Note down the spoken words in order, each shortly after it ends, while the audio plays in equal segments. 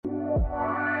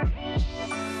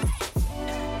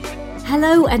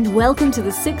Hello and welcome to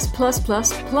the 6 Plus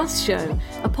show,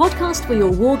 a podcast for your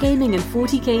wargaming and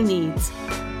 40k needs.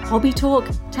 Hobby talk,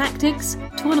 tactics,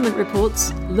 tournament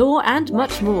reports, lore and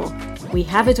much more. We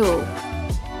have it all.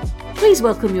 Please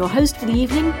welcome your host for the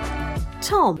evening,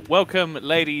 Tom. Welcome,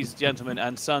 ladies, gentlemen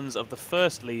and sons of the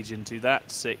First Legion to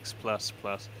that 6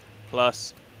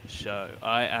 Plus show.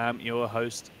 I am your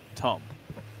host, Tom.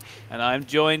 And I'm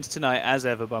joined tonight, as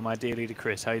ever, by my dear leader,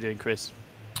 Chris. How are you doing, Chris?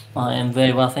 I am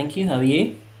very well, thank you. How are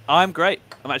you? I'm great.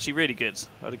 I'm actually really good.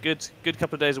 I had a good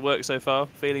couple of days of work so far.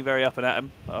 Feeling very up and at 'em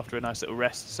after a nice little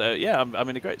rest. So yeah, I'm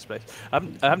in a great space. I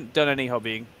haven't done any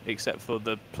hobbying except for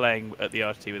the playing at the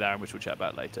RT with Aaron, which we'll chat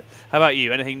about later. How about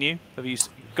you? Anything new? Have you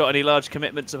got any large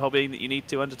commitments of hobbying that you need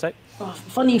to undertake? Oh,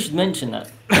 funny you should mention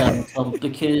that, Tom,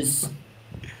 because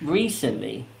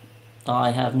recently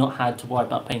I have not had to worry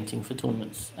about painting for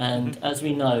tournaments. And as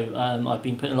we know, I've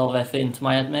been putting a lot of effort into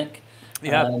my AdMech.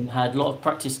 Had a lot of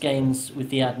practice games with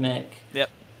the AdMech. Yep.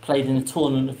 Played in a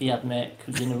tournament with the AdMech.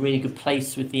 Was in a really good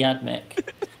place with the AdMech.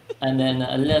 And then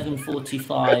at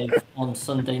 11:45 on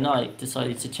Sunday night,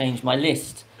 decided to change my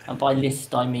list. And by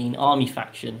list, I mean army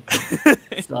faction.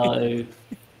 So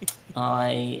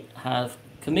I have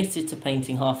committed to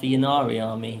painting half a Yanari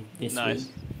army this week.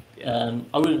 Yeah.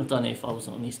 I wouldn't have done it if I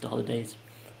wasn't on Easter holidays.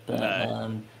 But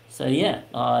no. So yeah,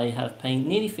 I have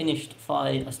nearly finished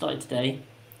 5. I started today.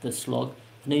 The slog.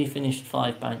 I've nearly finished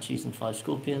 5 Banshees and 5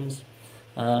 Scorpions,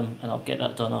 and I'll get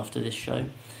that done after this show.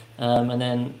 And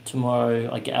then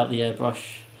tomorrow I get out the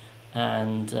airbrush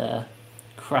and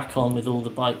crack on with all the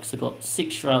bikes. I've got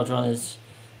 6 Shroud Runners,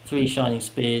 3 Shining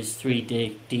Spears, 3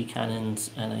 D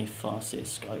Cannons, and a Farseer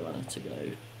Skyrunner to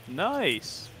go.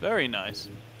 Nice, very nice.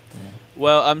 Yeah.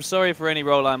 Well, I'm sorry for any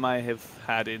role I may have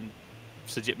had in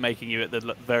making you at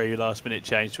the very last minute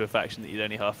change to a faction that you'd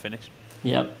only half finished.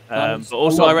 Yeah, but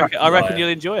also I reckon you'll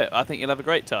enjoy it. I think you'll have a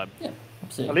great time. Yeah,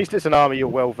 absolutely. At least it's an army you're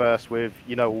well versed with.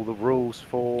 You know all the rules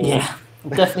for. Yeah, I'm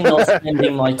definitely not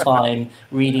spending my time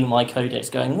reading my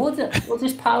codex, going, what's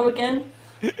this power again?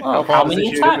 Oh, how many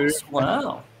attacks?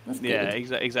 Wow, that's good. Yeah,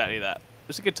 exactly that.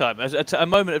 It's a good time. A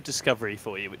moment of discovery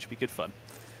for you, which would be good fun.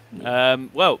 Yeah.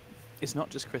 Well, it's not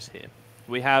just Chris here.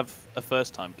 We have a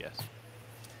first-time guest.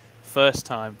 First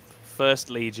time,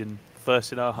 First Legion,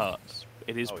 first in our hearts.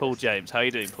 It is Paul James. How are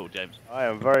you doing, Paul James? I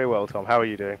am very well, Tom. How are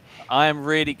you doing? I am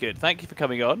really good. Thank you for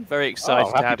coming on. Very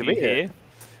excited to have you here.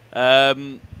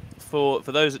 For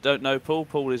those that don't know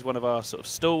Paul is one of our sort of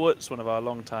stalwarts, one of our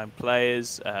long-time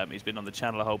players. He's been on the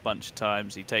channel a whole bunch of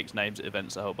times. He takes names at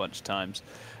events a whole bunch of times.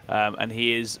 And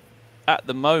he is, at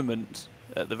the moment,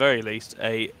 at the very least,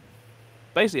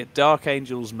 basically a Dark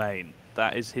Angels main.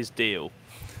 That is his deal.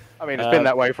 I mean, it's been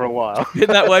that way for a while. It's been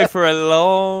that way for a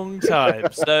long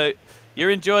time. So you're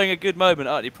enjoying a good moment,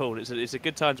 aren't you, Paul? It's a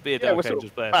good time to be a Dark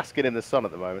Angels player. Basking in the sun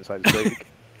at the moment, so to speak.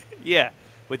 Yeah,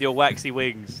 with your waxy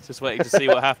wings, just waiting to see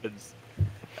what happens.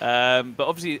 But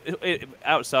obviously,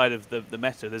 outside of the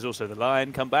meta, there's also the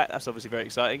Lion come back. That's obviously very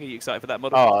exciting. Are you excited for that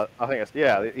model? Oh, I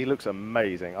think he looks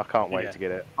amazing. I can't wait to get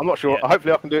it. I'm not sure. Yeah.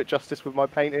 Hopefully, I can do it justice with my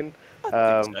painting.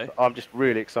 I think so. I'm just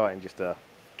really excited just to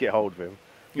get hold of him.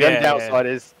 The only downside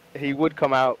is he would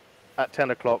come out at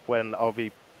 10 o'clock when I'll be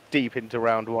deep into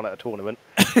round 1 at a tournament.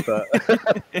 But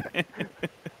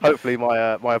hopefully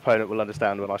my opponent will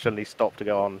understand when I suddenly stop to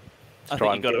go on. I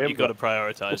think you've got to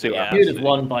prioritise it. You'd have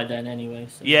won by then anyway.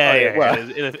 So.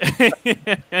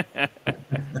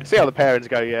 See how the parents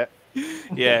go, yeah.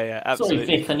 Yeah, absolutely.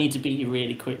 Sorry, Vic, I need to beat you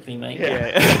really quickly, mate.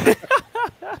 Yeah.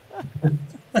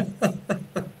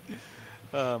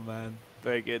 Oh, man.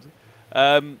 Very good.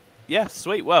 Yeah,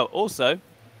 sweet. Well, also,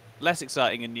 less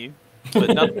exciting and new,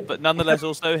 but nonetheless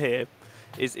also here,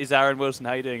 is Aaron Wilson.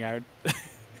 How are you doing, Aaron?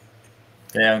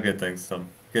 Yeah, I'm good, thanks, Tom.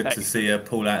 Good to see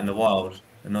Paul out in the wild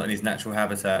and not in his natural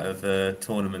habitat of a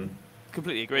tournament.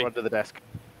 Completely agree. Or under the desk.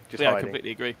 Just I hiding.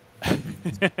 completely agree.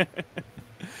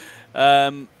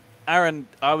 Aaron,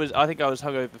 I think I was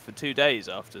hungover for 2 days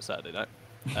after Saturday night.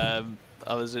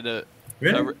 I was in a...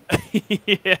 Really?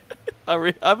 Yeah.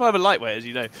 I'm a lightweight, as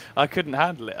you know. I couldn't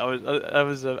handle it. I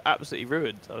was absolutely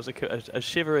ruined. I was a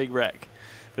shivering wreck.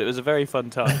 But it was a very fun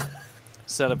time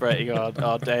celebrating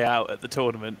our day out at the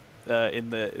tournament in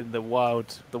the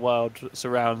wild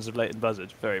surrounds of Leighton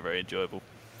Buzzard. Very, very enjoyable.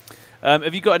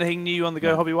 Have you got anything new on the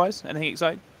go hobby wise? Anything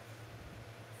exciting?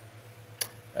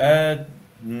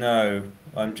 No.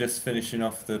 I'm just finishing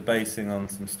off the basing on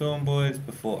some Storm Boys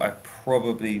before I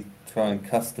probably try and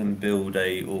custom build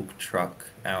a Orc truck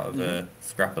out of a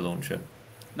Scrapper launcher.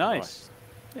 Nice.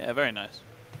 Yeah, very nice.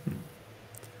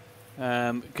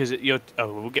 Because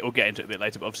we'll get into it a bit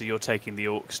later, but obviously you're taking the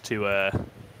Orcs to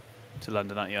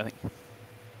London, aren't you? I think.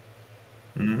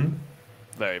 Mm-hmm.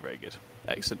 Very, very good.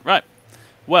 Excellent. Right.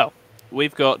 Well,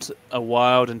 we've got a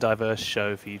wild and diverse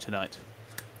show for you tonight.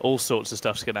 All sorts of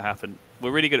stuff's going to happen.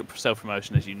 We're really good at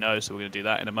self-promotion, as you know, so we're going to do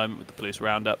that in a moment with the Palouse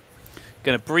Roundup.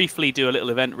 Going to briefly do a little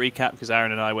event recap because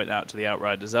Aaron and I went out to the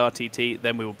Outriders RTT.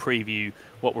 Then we will preview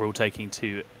what we're all taking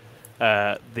to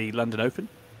the London Open.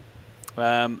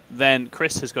 Then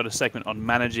Chris has got a segment on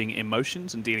managing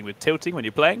emotions and dealing with tilting when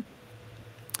you're playing.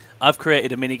 I've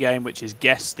created a mini-game which is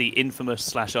Guess the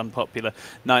infamous / unpopular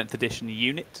 9th edition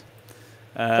unit.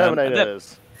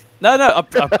 Terminators. No,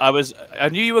 I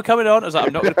knew you were coming on. I was like,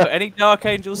 I'm not going to put any Dark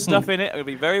Angels stuff in it. I'm going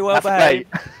to be very well behaved.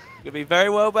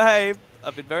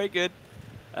 I've been very good.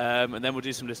 And then we'll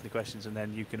do some listener questions, and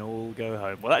then you can all go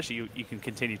home. Well, actually, you can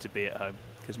continue to be at home,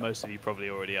 because most of you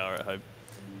probably already are at home.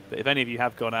 But if any of you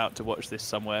have gone out to watch this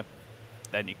somewhere,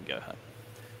 then you can go home.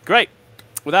 Great.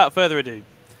 Without further ado,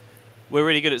 we're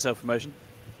really good at self-promotion.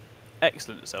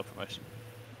 Excellent at self-promotion.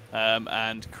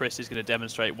 And Chris is going to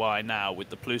demonstrate why now with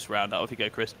the Palouse Roundup. Off you go,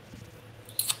 Chris.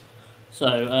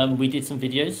 So we did some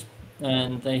videos,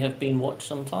 and they have been watched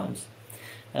sometimes.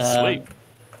 Sweet.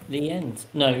 The end.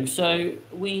 No, so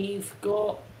we've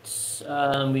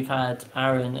had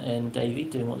Aaron and Davey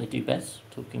doing what they do best,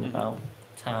 talking about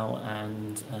Tau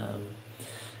and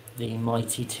the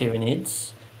mighty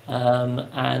Tyranids.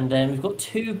 And then we've got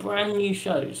 2 brand new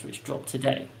shows which dropped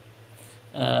today.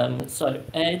 So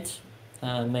Ed,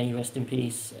 may he rest in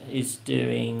peace, is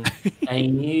doing a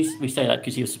new... We say that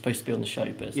because he was supposed to be on the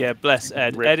show, but... Yeah, bless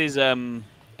Ed.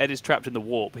 Ed is trapped in the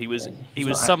warp. He was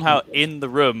somehow in the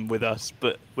room with us,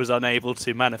 but was unable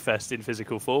to manifest in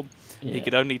physical form. Yeah. He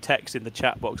could only text in the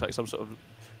chat box like some sort of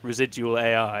residual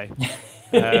AI.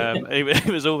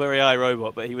 It was all very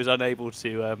iRobot, but he was unable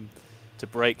to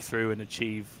break through and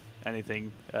achieve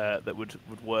anything that would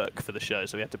work for the show,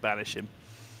 so we had to banish him.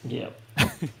 Yeah.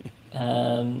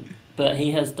 But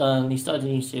he started a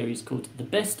new series called The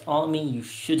Best Army You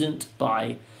Shouldn't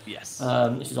Buy. Yes.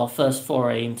 This is our first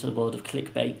foray into the world of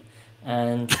clickbait.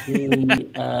 And he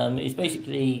is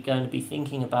basically going to be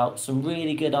thinking about some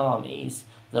really good armies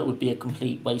that would be a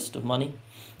complete waste of money.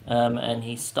 And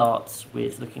he starts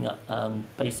with looking at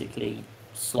basically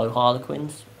slow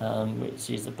Harlequins, which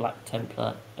is a Black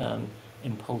Templar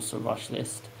Impulsor Rush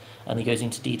list. And he goes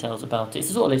into details about it. It's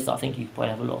the sort of list that I think you could probably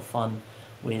have a lot of fun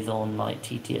with on like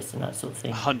TTS and that sort of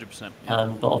thing. 100%.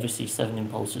 Yeah. But obviously 7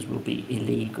 Impulsors will be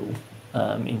illegal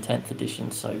in 10th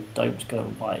edition, so don't go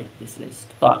and buy this list.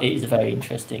 But it is a very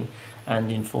interesting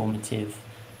and informative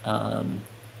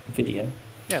video.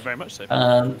 Yeah, very much so.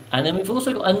 And then we've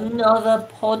also got another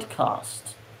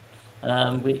podcast,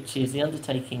 which is the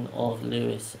undertaking of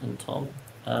Lewis and Tom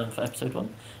for episode 1.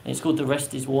 And it's called The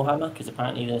Rest is Warhammer, because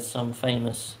apparently there's some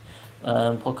famous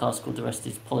podcast called The Rest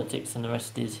is Politics and The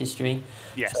Rest is History.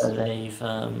 Yes. So they've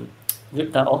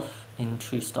ripped that off in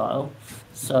true style.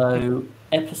 So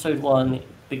episode 1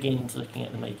 begins looking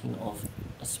at the making of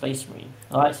a Space Marine.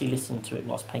 I actually listened to it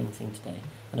whilst painting today,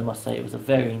 and I must say it was a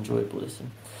very enjoyable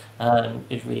listen. It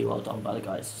was really well done by the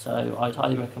guys. So I'd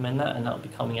highly recommend that, and that will be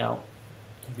coming out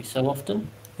every so often.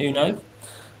 Who knows?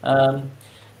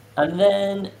 And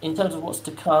then in terms of what's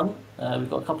to come, we've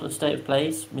got a couple of state of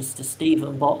plays. Mr.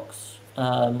 Stephen Box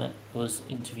was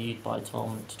interviewed by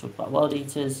Tom to talk about World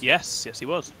Eaters. Yes, he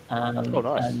was. Nice.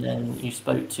 And then you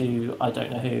spoke to, I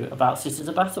don't know who, about Sisters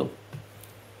of Battle.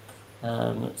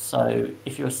 So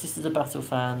if you're a Sisters of Battle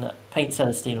fan, Paint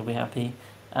Celestine will be happy.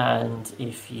 And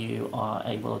if you are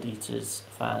a World Eaters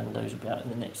fan, those will be out in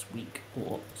the next week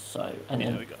or so. And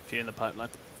then we've got a few in the pipeline.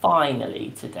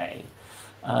 Finally today,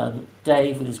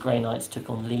 Dave with his Grey Knights took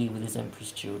on Lee with his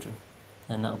Emperor's Children.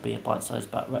 And that'll be a bite-sized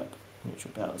bat rep, which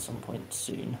will be out at some point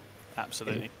soon.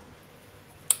 Absolutely.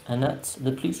 And that's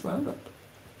the Palouse Roundup.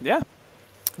 Yeah.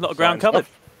 A lot of ground covered.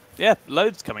 Yeah,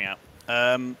 loads coming out.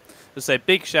 Let's say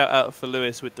big shout out for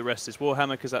Lewis with The Rest is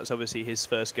Warhammer, because that's obviously his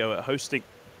first go at hosting.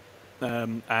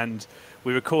 And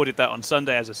we recorded that on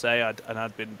Sunday, as I say,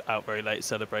 I'd been out very late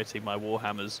celebrating my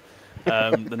Warhammers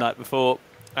the night before,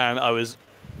 and I was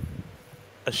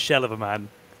a shell of a man,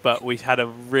 but we had a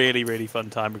really, really fun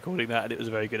time recording that, and it was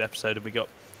a very good episode. And we got,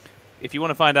 if you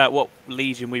want to find out what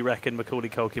Legion we reckon Macaulay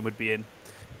Culkin would be in,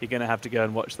 you're going to have to go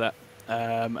and watch that.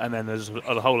 And then there's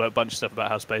a whole bunch of stuff about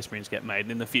how Space Marines get made.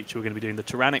 And in the future, we're going to be doing the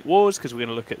Tyrannic Wars, because we're going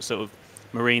to look at sort of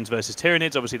Marines versus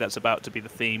Tyranids. Obviously, that's about to be the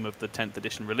theme of the 10th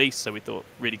edition release, so we thought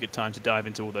really good time to dive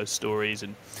into all those stories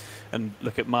and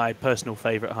look at my personal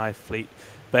favourite Hive fleet,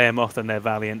 Behemoth, and their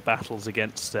valiant battles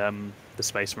against the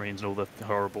Space Marines and all the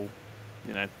horrible,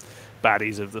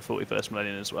 baddies of the 41st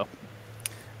millennium as well.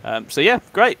 So yeah,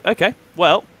 great. Okay,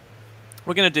 well,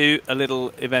 we're going to do a little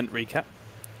event recap.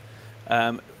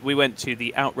 We went to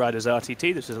the Outriders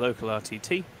RTT. This is a local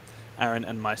RTT. Aaron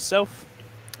and myself.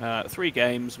 3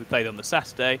 games. We played on the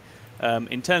Saturday.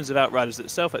 In terms of Outriders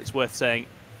itself, it's worth saying,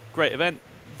 great event,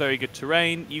 very good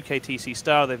terrain, UKTC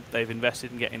style. They've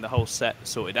invested in getting the whole set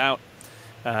sorted out.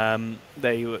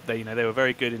 They were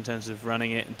very good in terms of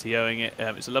running it and TOing it.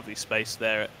 It's a lovely space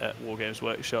there at Wargames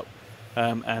Workshop,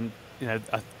 and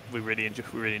we really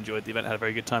enjoyed the event. Had a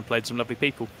very good time. Played some lovely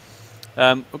people.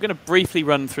 We're going to briefly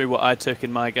run through what I took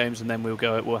in my games, and then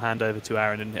we'll hand over to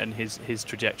Aaron and his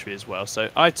trajectory as well. So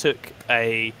I took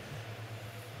a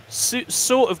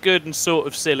sort of good and sort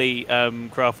of silly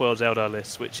Craftworld's Eldar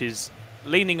list, which is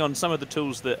leaning on some of the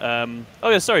tools that. Oh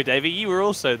yeah, sorry, Davey, you were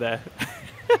also there.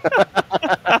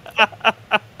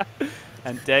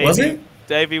 And Davey, was he?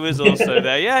 Davey was also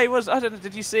there. Yeah, he was. I don't know.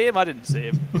 Did you see him? I didn't see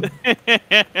him.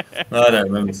 I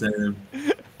don't remember seeing him.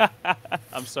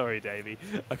 I'm sorry, Davey.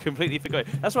 I completely forgot.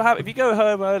 That's what happens if you go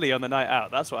home early on the night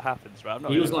out. That's what happens, right?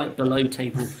 He was like below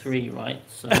table 3, right?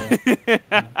 So.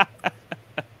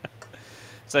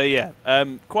 So yeah,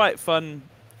 quite fun.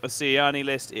 A Ciani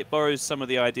list. It borrows some of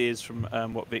the ideas from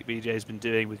what Vic VJ has been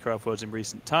doing with Craftworlds in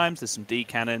recent times. There's some D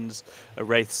cannons, a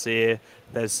Wraith Seer.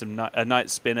 There's a Night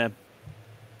Spinner,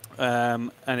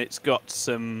 and it's got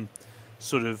some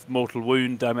sort of mortal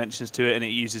wound dimensions to it, and it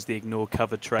uses the ignore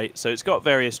cover trait. So it's got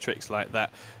various tricks like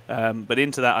that. But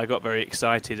into that, I got very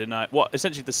excited, and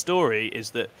essentially the story is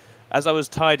that as I was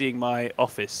tidying my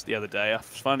office the other day, I was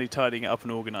finally tidying it up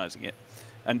and organising it.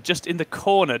 And just in the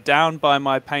corner, down by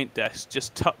my paint desk,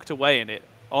 just tucked away in it,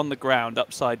 on the ground,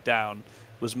 upside down,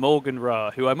 was Morgan Ra,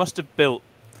 who I must have built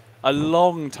a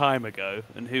long time ago,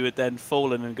 and who had then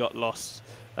fallen and got lost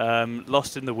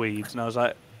in the weeds. And I was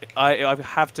like, I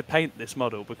have to paint this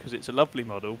model because it's a lovely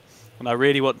model, and I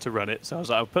really want to run it. So I was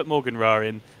like, I'll put Morgan Ra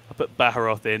in, I'll put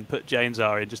Baharoth in, put Jain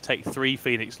Zar in, just take 3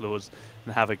 Phoenix Lords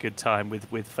and have a good time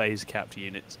with phase capped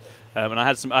units. And I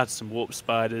had some Warp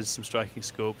Spiders, some Striking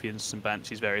Scorpions, some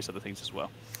Banshees, various other things as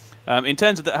well. In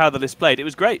terms of how the list played, it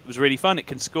was great. It was really fun. It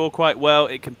can score quite well.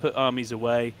 It can put armies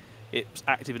away. It's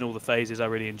active in all the phases. I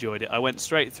really enjoyed it. I went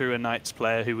straight through a Knights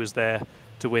player who was there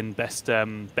to win best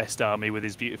army with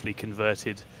his beautifully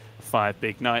converted 5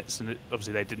 big Knights, and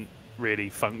obviously they didn't really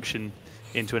function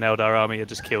into an Eldar army. I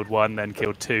just killed 1, then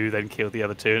killed 2, then killed the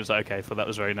other 2. And it's like, okay, well, that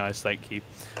was very nice, thank you.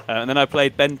 And then I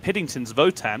played Ben Piddington's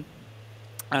Votann.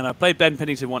 And I played Ben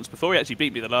Piddington once before. He actually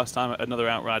beat me the last time at another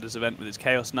Outriders event with his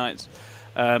Chaos Knights.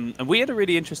 And we had a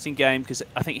really interesting game because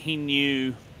I think he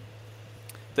knew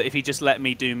that if he just let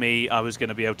me do me, I was going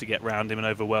to be able to get round him and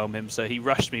overwhelm him. So he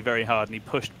rushed me very hard, and he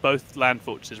pushed both land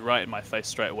fortresses right in my face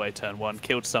straight away, turn 1,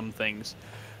 killed some things.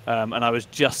 And I was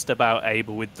just about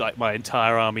able, with like my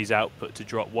entire army's output, to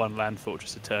drop 1 land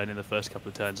fortress a turn in the first couple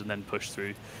of turns and then push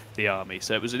through the army.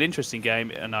 So it was an interesting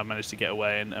game, and I managed to get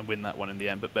away and win that one in the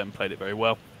end, but Ben played it very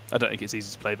well. I don't think it's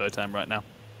easy to play Votann right now.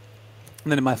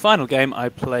 And then in my final game, I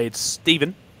played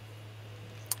Stephen,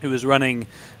 who was running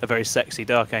a very sexy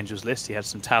Dark Angels list. He had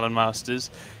some Talon Masters,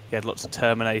 he had lots of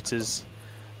Terminators,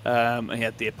 and he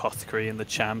had the Apothecary and the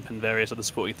Champ and various other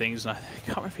sporting things. And I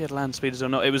can't remember if he had Land Speeders or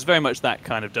not. It was very much that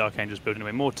kind of Dark Angels building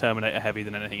away, more Terminator heavy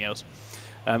than anything else.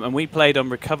 And we played on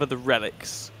Recover the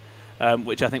Relics,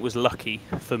 which I think was lucky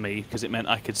for me because it meant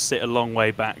I could sit a long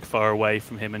way back, far away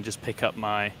from him, and just pick up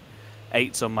my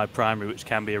 8s on my primary, which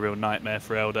can be a real nightmare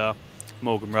for Eldar.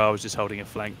 Morgan Ra was just holding a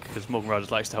flank because Morgan Ra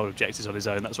just likes to hold objectives on his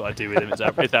own. That's what I do with him. It's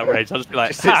outrageous. I'll just be like,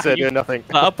 just sits there doing nothing.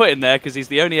 I'll put him there because he's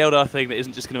the only Eldar thing that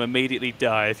isn't just going to immediately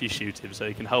die if you shoot him, so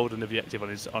he can hold an objective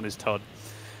on his Todd.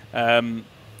 And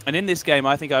in this game,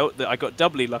 I think I got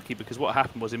doubly lucky because what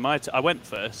happened was I went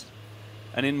first,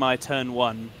 and in my turn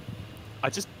 1, I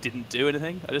just didn't do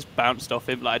anything. I just bounced off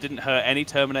him. Like I didn't hurt any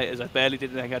Terminators. I barely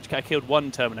did anything. I killed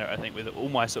 1 Terminator, I think, with all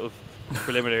my sort of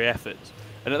preliminary efforts.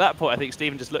 And at that point, I think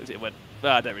Stephen just looked at it and went,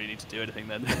 I don't really need to do anything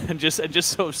then, and just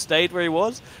sort of stayed where he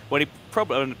was. When he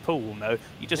probably, Paul will know,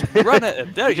 you just run at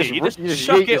him, don't you? You just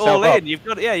chuck it all in. You've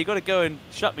got to go and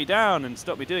shut me down and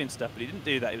stop me doing stuff. But he didn't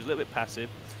do that. He was a little bit passive,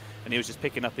 and he was just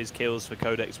picking up his kills for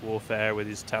Codex Warfare with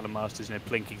his Talon Masters,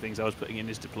 plinking things I was putting in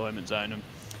his deployment zone,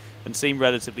 and seemed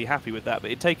relatively happy with that.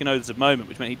 But he'd taken over as a moment,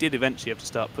 which meant he did eventually have to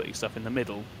start putting stuff in the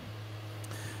middle,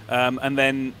 and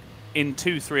then. In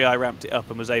 2-3, I ramped it up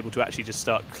and was able to actually just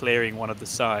start clearing one of the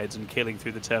sides and killing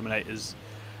through the Terminators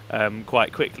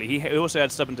quite quickly. He also had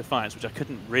Stubborn Defiance, which I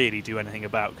couldn't really do anything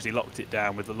about because he locked it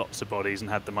down with lots of bodies and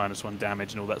had the -1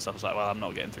 damage and all that stuff. I was like, well, I'm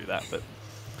not getting through that. But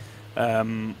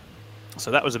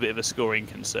so that was a bit of a scoring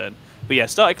concern. But yeah,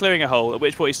 started clearing a hole, at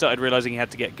which point he started realising he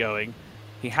had to get going.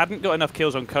 He hadn't got enough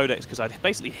kills on Codex because I'd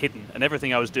basically hidden, and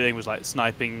everything I was doing was like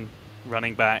sniping,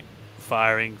 running back,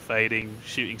 firing, fading,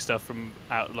 shooting stuff from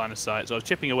out of line of sight. So I was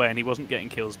chipping away, and he wasn't getting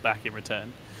kills back in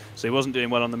return. So he wasn't doing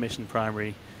well on the mission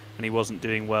primary, and he wasn't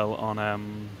doing well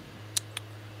on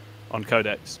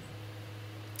Codex,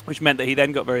 which meant that he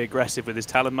then got very aggressive with his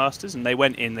Talon Masters, and they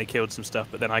went in, they killed some stuff,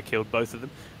 but then I killed both of them.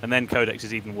 And then Codex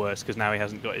is even worse, because now he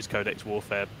hasn't got his Codex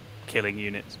Warfare killing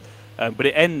units. But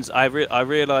it ends, I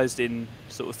realised in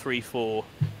sort of 3-4,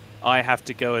 I have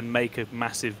to go and make a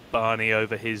massive Barney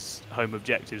over his home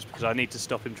objectives, because I need to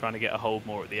stop him trying to get a hold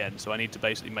more at the end. So I need to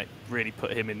basically really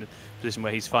put him in a position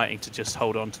where he's fighting to just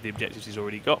hold on to the objectives he's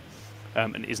already got,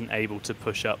 and isn't able to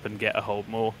push up and get a hold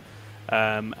more.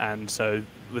 And so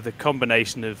with a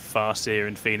combination of Farseer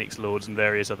and Phoenix Lords and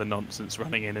various other nonsense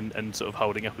running in and sort of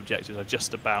holding up objectives, I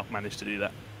just about managed to do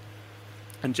that.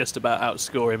 And just about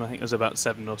outscore him. I think there's about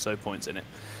 7 or so points in it.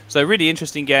 So really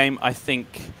interesting game. I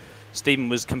think Stephen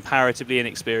was comparatively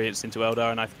inexperienced into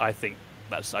Eldar, and I think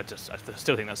I still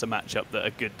think that's a matchup that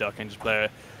a good Dark Angels player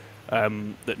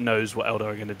that knows what Eldar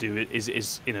are going to do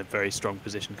is in a very strong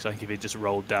position, because I think if he just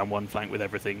rolled down one flank with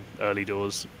everything early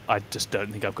doors, I just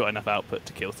don't think I've got enough output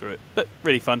to kill through it. But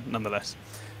really fun nonetheless.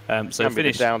 So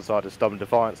finish. The downside of Stubborn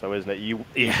Defiance, though, isn't it? You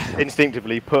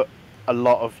instinctively put a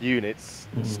lot of units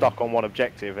stuck on one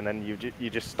objective, and then you're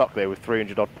just stuck there with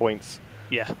 300 odd points.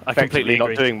 Yeah, I completely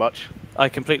agree. Not doing much. I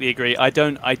completely agree. I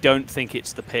don't think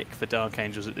it's the pick for Dark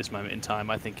Angels at this moment in time.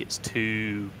 I think it's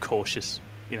too cautious.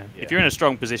 If you're in a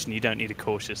strong position, you don't need a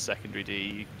cautious secondary, do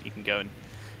you? You can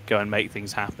go and make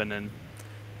things happen. And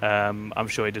I'm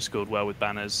sure he'd have scored well with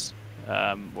banners,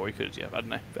 or he could. Yeah, I don't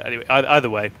know. But anyway, either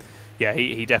way, yeah,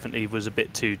 he definitely was a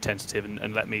bit too tentative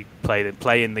and let me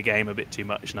play in the game a bit too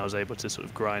much, and I was able to sort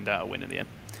of grind out a win in the end.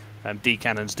 D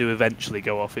cannons do eventually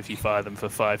go off if you fire them for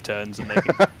 5 turns, and they're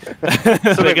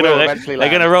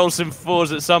going to roll some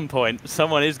 4s at some point.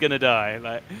 Someone is going to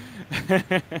die.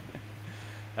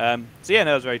 So yeah,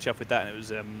 I was very chuffed with that,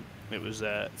 and it was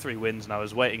 3 wins, and I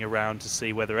was waiting around to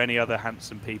see whether any other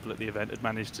handsome people at the event had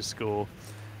managed to score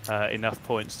enough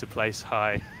points to place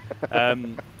high.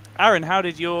 Aaron, how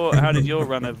did your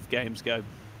run of games go?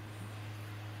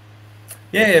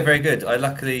 Yeah, very good. I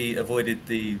luckily avoided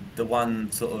the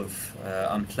one sort of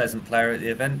unpleasant player at the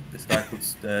event, this guy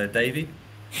called Davey.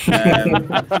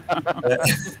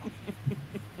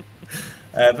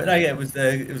 But no, yeah, it was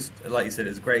like you said, it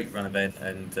was a great run event,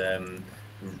 and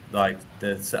like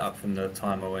the setup from the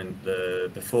time I went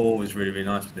before was really, really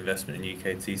nice with investment in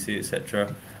UKTC,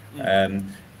 etc.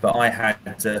 But I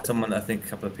had someone that I think a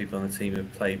couple of people on the team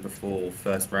had played before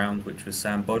first round, which was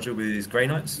Sam Bodger with his Grey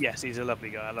Knights. Yes, he's a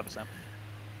lovely guy. I love Sam.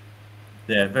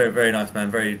 Yeah, very, very nice man.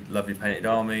 Very lovely painted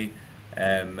army,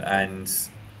 and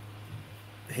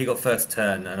he got first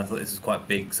turn, and I thought this was quite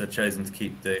big, so I'd chosen to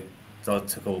keep so I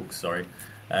took Orcs, sorry,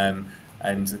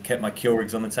 and kept my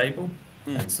Kjorrigs on the table,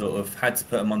 and sort of had to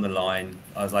put them on the line.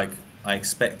 I was like, I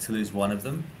expect to lose one of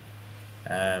them,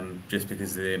 just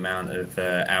because of the amount of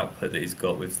output that he's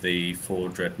got with the 4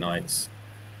 Dread Knights.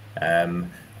 And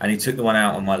he took the one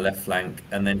out on my left flank,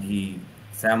 and then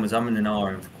Sam was umming and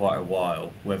ahhing for quite a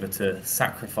while whether to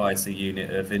sacrifice a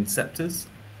unit of Inceptors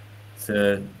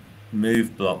to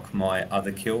move block my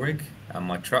other Kjorrig and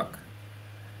my truck,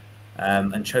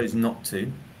 and chose not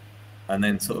to, and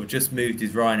then sort of just moved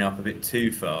his Rhino up a bit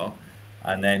too far,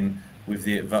 and then with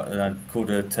the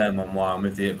called a turn 1-1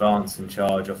 with the advance and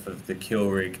charge off of the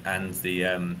Kjorrig and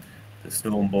the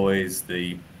Storm Boys,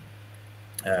 the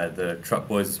Truck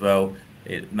Boys as well.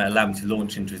 It allowed me to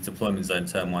launch into his deployment zone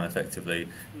turn 1 effectively,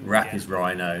 wrap his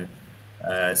Rhino,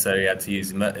 so he had to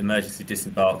use emergency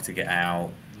disembark to get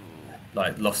out,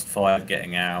 like lost 5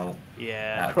 getting out,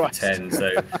 out of 10.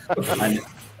 So and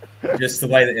just the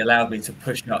way that it allowed me to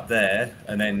push up there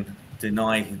and then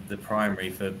deny the primary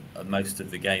for most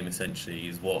of the game essentially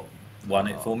is what won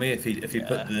it for me. If he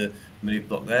put the move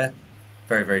block there,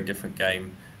 very, very different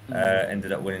game.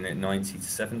 Ended up winning it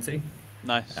 90-70.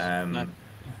 Nice. Nice.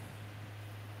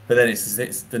 But then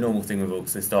it's the normal thing with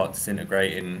Orcs. They start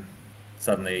disintegrating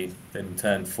suddenly. Then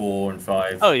turn 4 and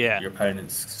 5. Oh yeah. Your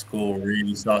opponent's score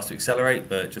really starts to accelerate,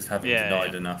 but just haven't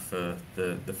denied enough for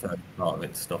the first part of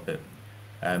it to stop it.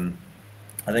 I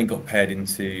then got paired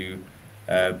into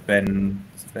Ben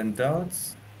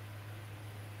Dards.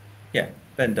 Yeah,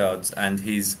 Ben Dards, and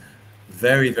his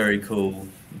very, very cool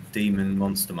Demon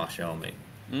Monster Mush army.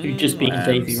 Who just beat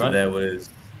Davey, so right? There was.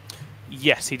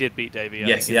 Yes, he did beat Davey.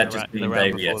 Yes, he had just beaten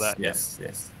Davey. Yes.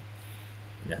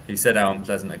 Yeah, he said how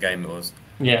unpleasant a game it was.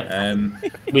 Yeah.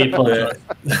 We apologise.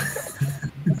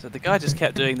 So the guy just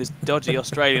kept doing this dodgy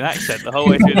Australian accent the whole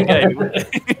way through the game.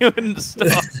 He wouldn't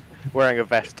stop. Wearing a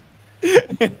vest.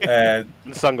 And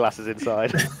sunglasses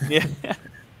inside. Yeah.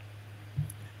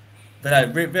 But no,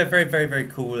 very, very, very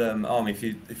cool army. If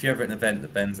you ever at an event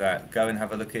that Ben's at, go and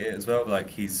have a look at it as well. Like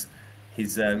his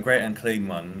Great Unclean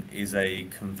one is a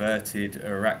converted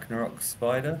Arachnarok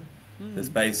spider that's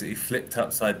basically flipped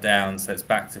upside down, so it's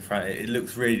back to front. It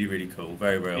looks really, really cool.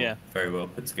 Very well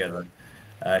put together.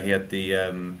 He had the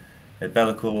had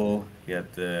Be'lakor, he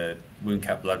had the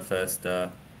Woundcap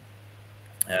Bloodthirster.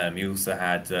 He also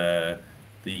had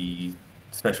the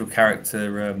special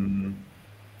character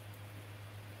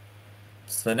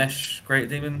Slaanesh Great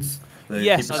Demons.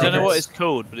 Yes, I don't know what it's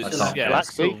called, but it's just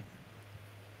it's cool.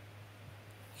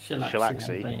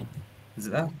 Shalaxi. Is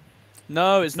it that?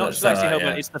 No, it's not Shalaxi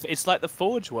Hellbound. It's like the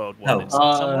Forge World one. It's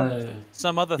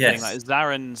some other thing, like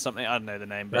Zarin something. I don't know the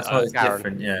name, but that's why it's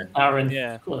different. Yeah, Aaron.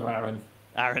 Yeah, call her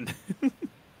Aaron.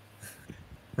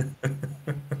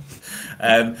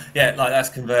 Like that's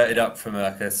converted up from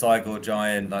like a Cygor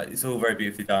giant. Like it's all very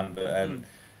beautifully done. But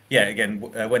again,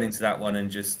 went into that one and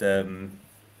just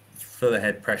full of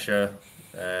head pressure.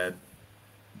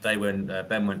 Ben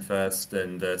went first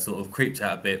and sort of creeped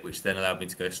out a bit, which then allowed me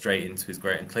to go straight into his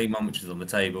Great Unclean one, which was on the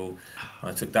table.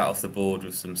 I took that off the board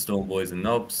with some Storm Boys and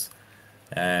Knobs,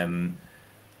 and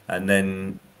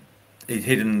then he'd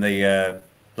hidden the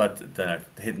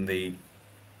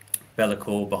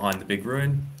Be'lakor behind the big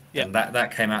ruin. Yeah. And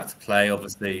that came out to play.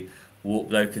 Obviously,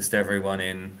 Warp Locust everyone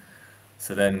in.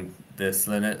 So then the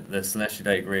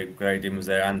Slaanesh Great Demon was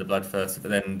there and the Bloodthirster,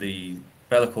 but then the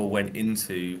Be'lakor went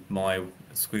into my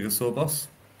Squigglesaw boss,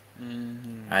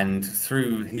 and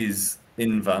through his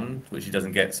Invun, which he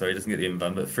doesn't get, the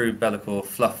Invun, but through Be'lakor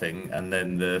fluffing and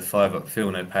then the 5-up Feel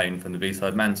No Pain from the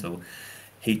B-side mantle,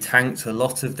 he tanked a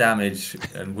lot of damage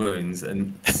and wounds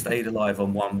and stayed alive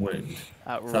on 1 wound.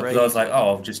 So I was like,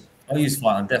 I'll use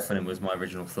Fight on Death on him was my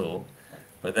original thought,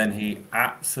 but then he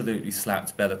absolutely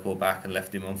slapped Be'lakor back and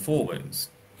left him on 4 wounds.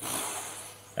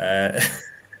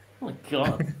 Oh my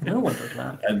god, no one does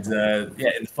that. And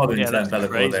in the following turn,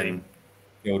 Be'lakor then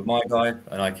killed my guy,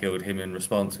 and I killed him in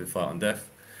response with Fight on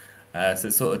Death. So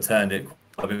it sort of turned it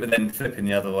quite a bit, but then flipping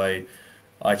the other way,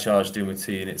 I charged in with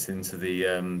 2 units into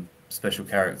the special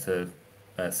character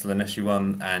Slaaneshi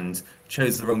one, and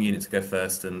chose the wrong unit to go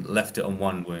first and left it on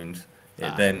 1 wound.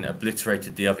 It then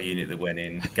obliterated the other unit that went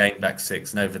in, gained back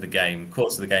 6, and over the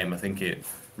course of the game, I think it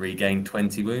regained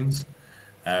 20 wounds.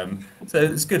 So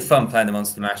it's good fun playing the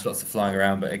Monster Mash, lots of flying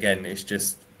around, but again, it's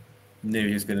just knew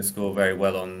he was going to score very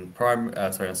well on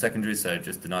on secondary, so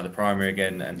just denied the primary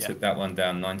again and took that one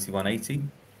down 91-80.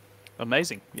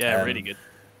 Amazing, really good.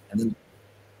 And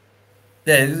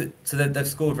then, so they've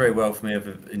scored very well for me.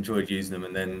 I've enjoyed using them,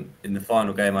 and then in the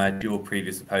final game, I had your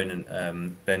previous opponent,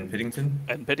 Ben Piddington.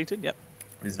 Ben Piddington, yep.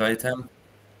 His Votan,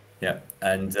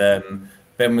 and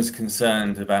Ben was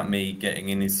concerned about me getting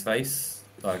in his face.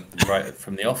 Like right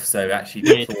from the off, so actually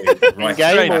deployed right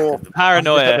game or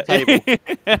paranoia.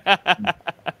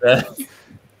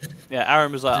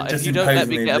 Aaron was like, if you don't let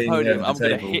me get a podium, I'm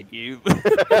going to hit you.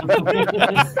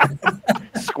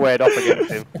 Squared up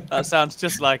against him. That sounds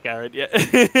just like Aaron,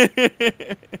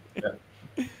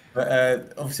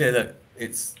 But obviously, look,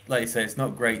 it's like you say, it's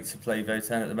not great to play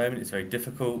Votan at the moment. It's very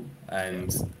difficult,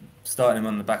 and starting him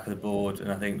on the back of the board,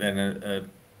 and I think then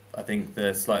I think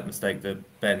the slight mistake that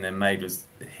Ben then made was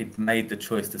he'd made the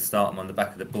choice to start him on the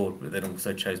back of the board, but then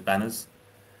also chose banners.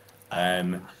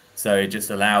 So it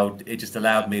just allowed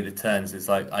me the turns. It's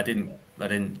like I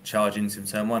didn't charge into him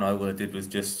turn 1. All I did was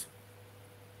just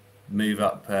move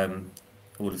up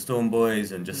all the Storm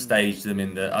Boys and just stage them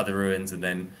in the other ruins, and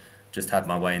then just had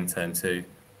my way in turn 2.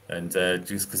 And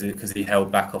just because he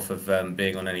held back off of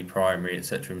being on any primary,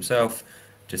 etc. himself,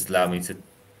 just allowed me to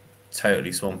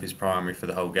totally swamp his primary for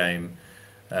the whole game.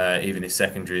 Even his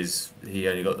secondaries, he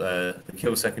only got the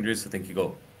kill secondaries. I think he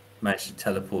managed to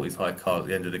teleport his high card at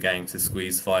the end of the game to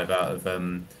squeeze 5 out of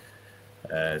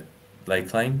Lay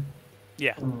Claim.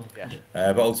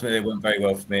 But ultimately it went very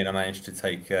well for me, and I managed to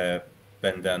take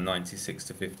Ben down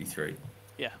 96-53.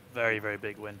 Yeah, very, very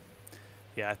big win.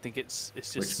 Yeah, I think it's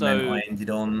just which so... meant I ended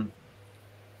on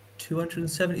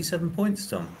 277 points,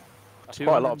 Tom. Quite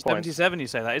a lot of points. 77, you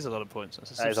say? That is a lot of points.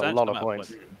 That is a lot of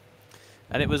points.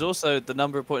 And it was also the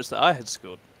number of points that I had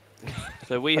scored.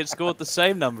 So we had scored the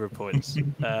same number of points,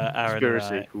 Aaron and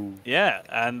I. Cool. Yeah,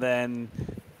 and then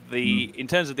in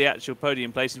terms of the actual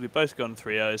podium places, we've both gone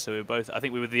 3-0, so I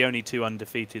think we were the only 2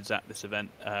 undefeateds at this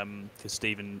event, because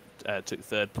Stephen took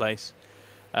 3rd place.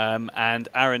 And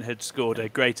Aaron had scored a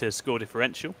greater score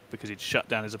differential because he'd shut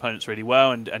down his opponents really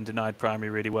well and denied primary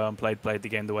really well and played the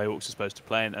game the way Orcs are supposed to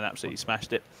play and absolutely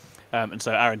smashed it. And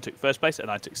so Aaron took 1st place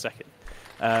and I took 2nd.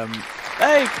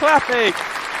 Hey, clapping!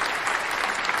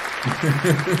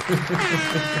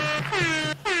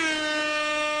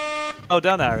 Well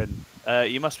done, Aaron.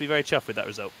 You must be very chuffed with that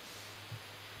result.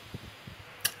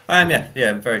 I am, yeah,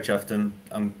 I'm very chuffed.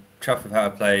 I'm chuffed with how I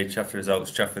played, chuffed with the results,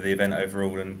 chuffed with the event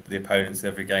overall, and the opponents.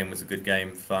 Every game was a good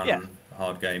game, fun,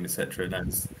 hard game, etc. And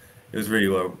it was really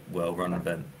well run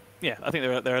event. Yeah, I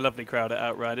think they're a lovely crowd at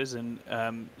Outriders, and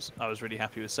I was really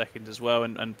happy with second as well.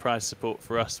 And prize support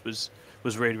for us was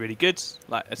really, really good.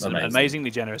 Like, it's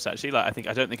amazingly generous, actually. Like,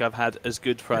 I don't think I've had as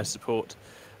good prize support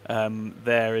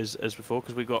there as before,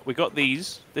 because we got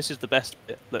these. This is the best.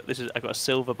 Look, I got a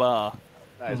silver bar.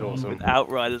 That is awesome. With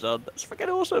Outriders on. That's freaking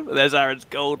awesome. There's Aaron's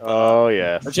gold bar. Oh,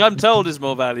 yes. Which I'm told is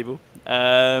more valuable.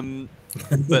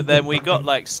 But then we got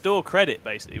like store credit,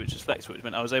 basically, which is flexible, which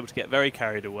meant I was able to get very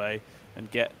carried away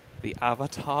and get the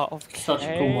Avatar of Such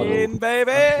a cool Kane, model.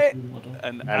 baby!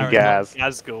 And Gaz.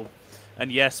 Gazgul.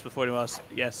 And yes, before anyone else,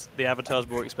 yes, the Avatar's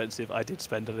more expensive. I did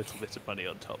spend a little bit of money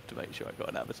on top to make sure I got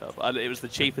an Avatar. But it was the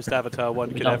cheapest Avatar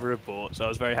one could ever have bought, so I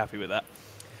was very happy with that.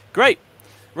 Great!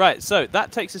 Right, so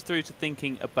that takes us through to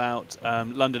thinking about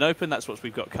London Open. That's what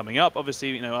we've got coming up.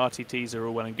 Obviously, RTTs are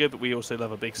all well and good, but we also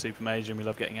love a big super major and we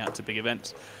love getting out to big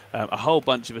events. A whole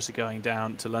bunch of us are going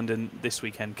down to London this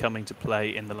weekend, coming to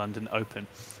play in the London Open.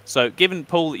 So, given,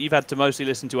 Paul, that you've had to mostly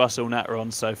listen to us all natter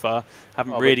on so far,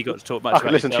 haven't really got to talk much about I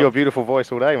can listen to your beautiful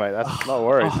voice all day, mate. That's not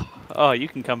worries. Oh, you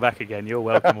can come back again. You're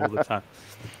welcome all the time.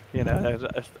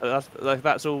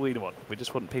 That's all we want. We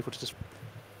just want people to just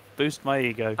boost my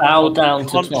ego. Bow down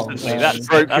to Tom.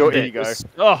 Broke your ego.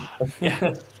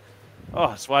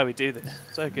 That's why we do this.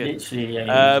 So good. Literally,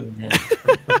 yeah.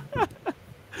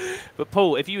 But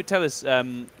Paul, if you would tell us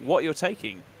what you're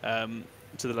taking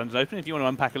to the London Open, if you want to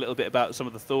unpack a little bit about some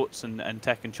of the thoughts and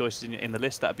tech and choices in the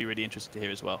list, that'd be really interesting to hear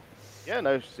as well. Yeah,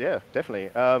 definitely.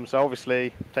 So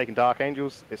obviously, taking Dark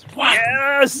Angels, it's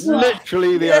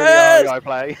literally the only army I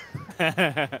play.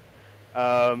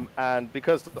 And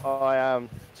because I am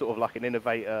sort of like an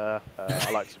innovator,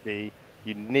 I like to be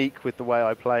unique with the way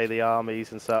I play the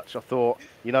armies and such. I thought,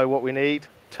 you know what we need?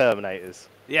 Terminators.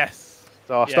 Yes.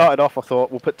 So I started off, I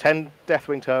thought, we'll put 10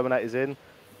 Deathwing Terminators in,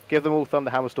 give them all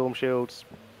Thunderhammer Storm Shields,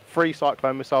 3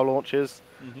 Cyclone Missile Launchers,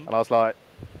 and I was like,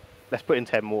 let's put in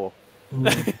 10 more.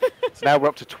 So now we're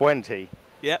up to 20.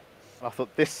 Yep. And I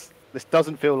thought, this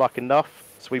doesn't feel like enough,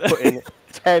 so we put in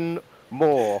 10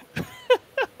 more.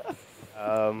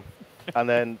 And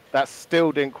then that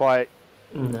still didn't quite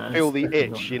feel the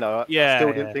itch, I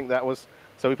still didn't think that was...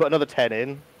 So we put another 10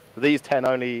 in. These 10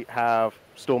 only have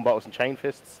Storm Bolts and Chain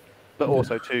Fists, but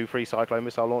also 2 free Cyclone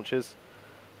Missile Launchers.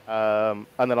 And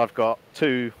then I've got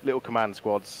 2 little command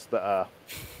squads that are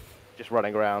just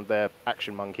running around. They're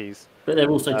action monkeys. But they're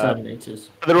also Terminators.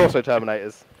 They're also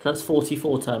Terminators. That's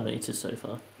 44 Terminators so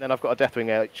far. Then I've got a Deathwing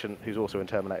Ancient who's also in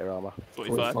Terminator armor.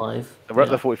 45. We're up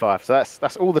to 45, so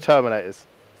that's all the Terminators.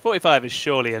 45 is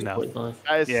surely enough. 45.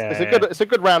 It's a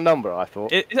good round number, I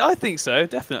thought. I think so,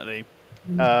 definitely.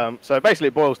 So basically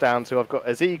it boils down to I've got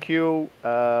Ezekiel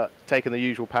taking the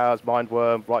usual powers, Mind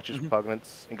Worm, Righteous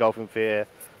Repugnance, Engulfing Fear.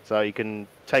 So you can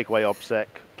take away Obsec,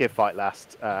 give Fight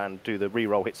Last, and do the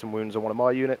reroll hits and wounds on one of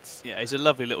my units. Yeah, he's a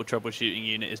lovely little troubleshooting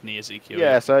unit, isn't he, Ezekiel?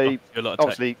 Yeah, so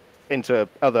obviously into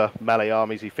other melee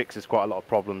armies, he fixes quite a lot of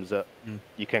problems that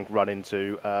you can run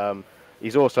into.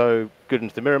 He's also good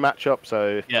into the mirror matchup,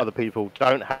 so if other people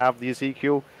don't have the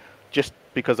Ezekiel, just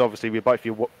because obviously we're both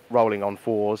rolling on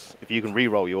 4s, if you can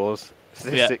re-roll yours,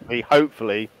 statistically,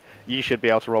 hopefully, you should be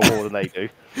able to roll more than they do.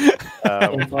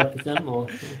 25% more.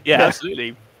 Yeah,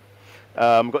 absolutely.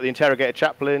 Got the Interrogator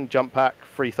Chaplain, Jump Pack,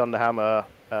 free Thunderhammer.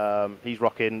 He's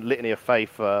rocking Litany of Faith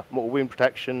for Mortal Wound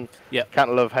Protection.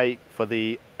 Cantle of Hate for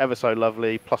the Ever So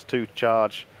Lovely, +2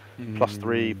 charge,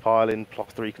 +3 piling,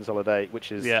 +3 consolidate,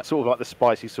 which is sort of like the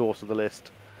spicy sauce of the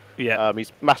list.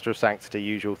 He's Master of Sanctity,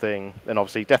 usual thing. Then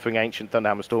obviously Deathwing Ancient,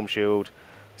 Thunderhammer Storm Shield.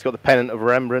 He's got the Pennant of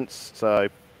Remembrance, so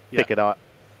pick a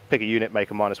unit, make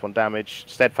a -1 damage.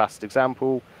 Steadfast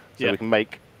Example, so we can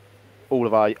make all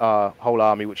of our whole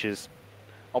army, which is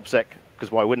Obsec,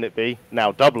 because why wouldn't it be?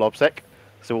 Now double Obsec,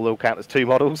 so all they'll count as 2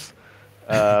 models.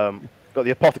 Got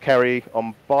the Apothecary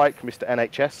on bike, Mr.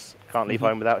 NHS. Can't leave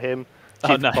home without him.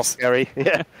 Nice. Apothecary,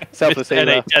 Selfless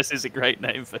Healer. NHS is a great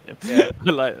name for him. I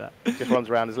like that. Just runs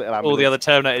around his little ambulance. All the other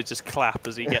Terminators just clap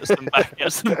as he gets them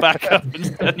back up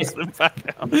and turns them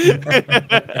back out.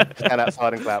 Stand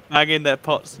outside and clap. Hang in their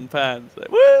pots and pans. Like,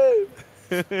 woo!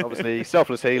 Obviously,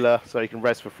 Selfless Healer, so he can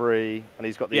res for free. And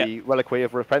he's got the Reliquary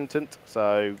of Repentant,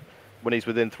 so when he's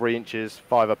within 3 inches,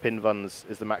 5 up Pinvuns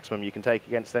is the maximum you can take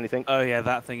against anything. Oh yeah,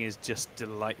 that thing is just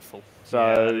delightful.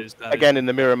 So again, in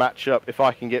the mirror matchup, if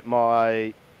I can get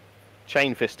my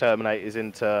Chain Fist Terminators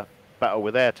into battle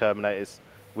with their Terminators,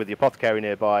 with the Apothecary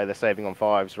nearby, they're saving on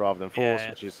 5s rather than 4s,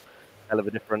 which is a hell of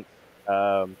a difference.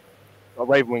 A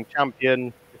Ravenwing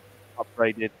champion,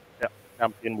 upgraded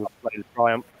champion with Blade of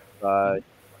Triumph.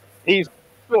 He's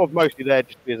sort of mostly there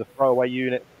just to be as a throwaway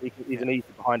unit. He's an easy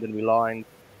behind enemy lines.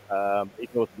 He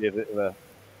can also be a bit of a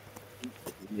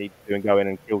need to go in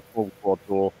and kill small squads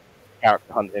or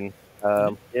character hunting.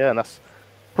 And that's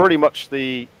pretty much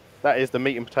that is the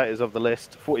meat and potatoes of the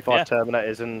list. 45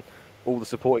 Terminators and all the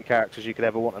supporting characters you could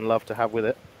ever want and love to have with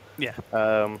it. Yeah.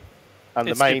 And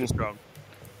it's the main, strong.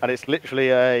 And it's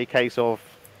literally a case of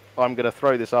I'm going to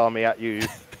throw this army at you,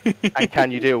 and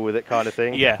can you deal with it, kind of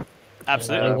thing. Yeah.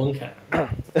 Absolutely. No one can.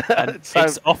 And so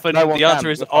it's often the answer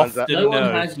is often no. One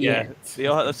has yet. The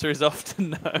answer is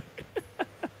often no.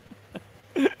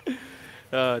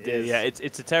 Oh dear, yeah,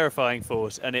 it's a terrifying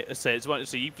force, and so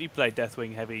you played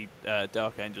Deathwing Heavy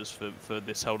Dark Angels for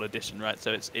this whole edition, right?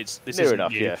 So this is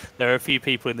enough, new. yeah. There are a few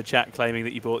people in the chat claiming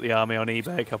that you bought the army on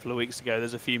eBay a couple of weeks ago.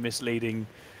 There's a few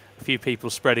people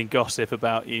spreading gossip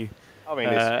about you. I mean,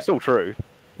 it's all true.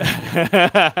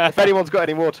 If anyone's got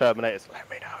any more Terminators, let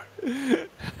me know.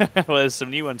 Well, there's some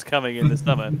new ones coming in the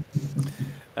summer.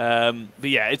 But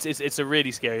yeah, it's a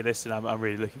really scary list, and I'm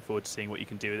really looking forward to seeing what you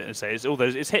can do with it. And say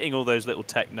it's hitting all those little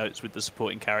tech notes with the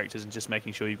supporting characters, and just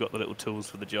making sure you've got the little tools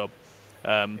for the job.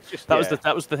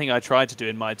 That was the thing I tried to do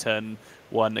in my turn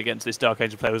one against this Dark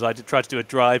Angel player. Was I tried to do a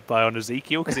drive-by on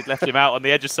Ezekiel because he'd left him out on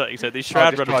the edge of something. So the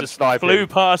Shroud Runner just flew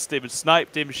past him and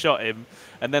sniped him, shot him,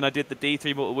 and then I did the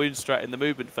D3 mortal wound strat in the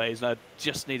movement phase, and I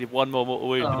just needed one more mortal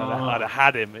wound, and I'd have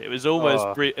had him. It was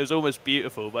almost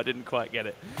beautiful, but I didn't quite get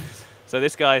it. So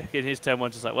this guy in his turn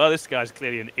one's just like, well, this guy's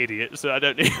clearly an idiot, so I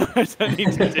don't need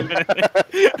to do anything.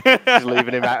 Just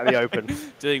leaving him out in the open.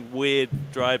 Doing weird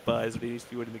drive-bys when he used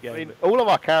to be winning the game. I mean, all of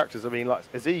our characters, like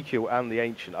Ezekiel and the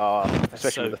Ancient are,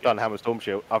 especially with the Thunderhammer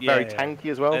Stormshield, are very tanky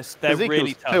as well. They're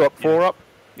really tough. 2 up, 4 up.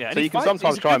 Yeah, so you can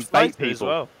sometimes try and bait people. As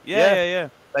well. Yeah.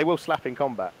 They will slap in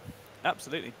combat.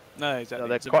 Absolutely. No, exactly.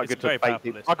 They're quite good to bait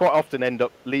people. I quite often end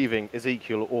up leaving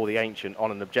Ezekiel or the Ancient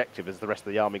on an objective as the rest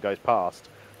of the army goes past.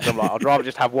 So I'm like, I'd rather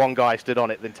just have one guy stood on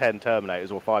it than 10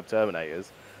 Terminators or 5 Terminators.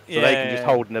 So they can just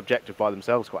hold an objective by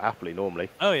themselves quite happily normally.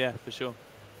 Oh yeah, for sure.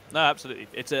 No, absolutely.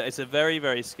 It's a very,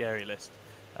 very scary list.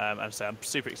 And so I'm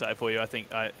super excited for you. I think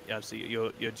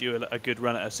you're due a good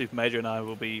run at a Super Major, and I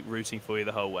will be rooting for you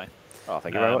the whole way. Oh,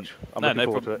 thank you very much. I'm looking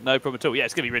forward to it. No problem at all. Yeah,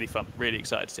 it's going to be really fun. Really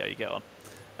excited to see how you get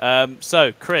on.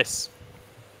 So, Chris,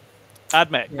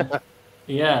 AdMech.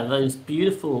 Yeah, those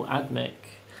beautiful AdMech.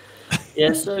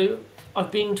 Yeah, so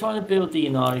I've been trying to build the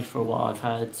Inari for a while.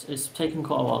 It's taken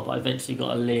quite a while, but I eventually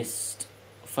got a list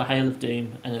for Hail of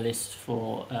Doom and a list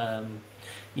for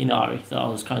Inari that I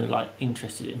was kind of like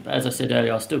interested in. But as I said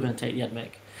earlier, I was still going to take the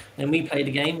AdMech. Then we played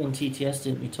a game on TTS,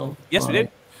 didn't we, Tom? Yes, we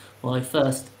did. My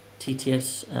first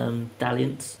TTS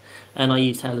dalliance, and I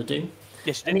used Hail of Doom.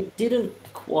 Yes, and it didn't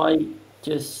quite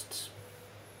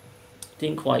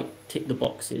tick the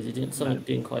boxes. Something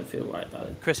didn't quite feel right about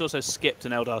it. Chris also skipped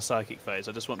an Eldar Psychic phase.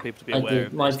 I just want people to be aware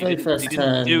of this. My very first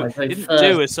turn. He didn't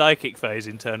do a Psychic phase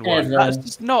in turn 1. That's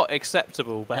just not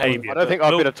acceptable behaviour. I don't think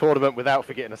I've been a tournament without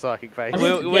forgetting a Psychic phase.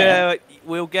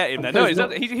 We'll get him there. No,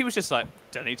 he was just like,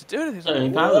 don't need to do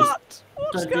anything. What?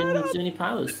 What's going on? Don't need any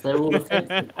powers. They're all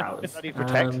offensive powers. Don't need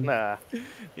protect. Nah.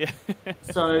 Yeah.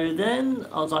 So then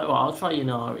I was like, well, I'll try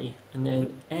Inari. And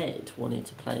then Ed wanted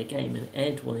to play a game, and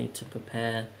Ed wanted to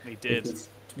prepare for his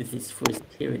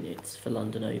Tyranids for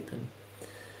London Open.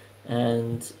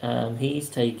 And he's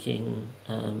taking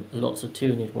lots of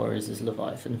Tyranid warriors as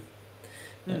Leviathan.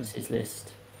 That's his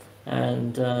list.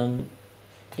 And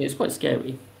it was quite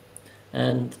scary.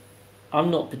 And I'm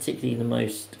not particularly the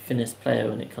most finesse player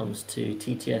when it comes to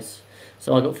TTS.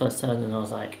 So I got first turn and I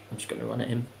was like, I'm just going to run at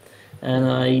him. And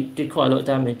I did quite a lot of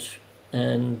damage.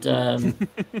 And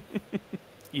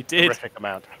you did. Horrific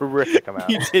amount.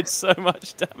 You did so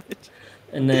much damage.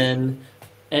 And then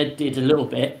Ed did a little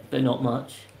bit, but not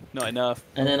much. Not enough.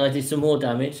 And then I did some more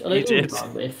damage. You did.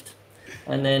 Rift.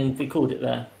 And then we called it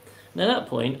there. And at that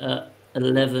point, at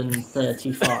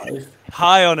 11:35,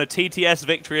 high on a TTS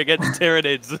victory against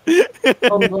Tyranids.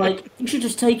 I was like, you should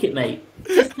just take it, mate.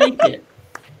 Just take it.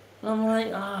 I'm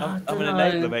like, I'm an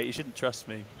enabler, mate. You shouldn't trust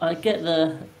me. I get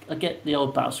the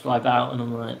old battle scribe out, and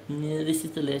I'm like, yeah, this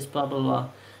is the list, blah blah blah.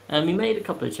 And we made a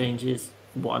couple of changes.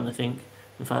 One, I think,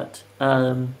 in fact,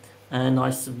 and I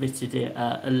submitted it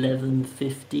at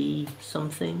 11:50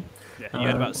 something. Yeah, you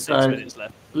had about 6 minutes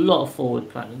left. A lot of forward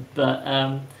planning, but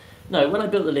no. When I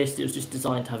built the list, it was just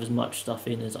designed to have as much stuff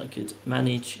in as I could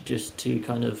manage, just to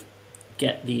kind of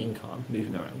get the Incarn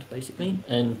moving around, basically,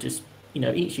 and just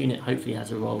each unit hopefully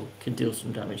has a role, can deal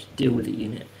some damage, deal with the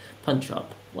unit, punch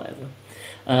up, whatever.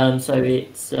 So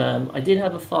it's I did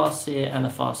have a Farseer and a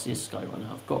Farseer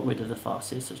Skyrunner. I've got rid of the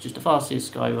Farseer, so it's just a Farseer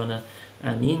Skyrunner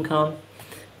and the Incarn,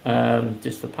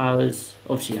 just for powers.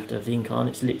 Obviously you have to have the Incarn,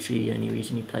 it's literally the only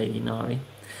reason you play the Inari.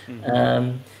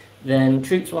 Then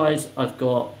troops wise, I've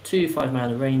got 2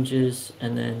 5-mana Rangers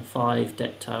and then 5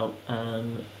 decked out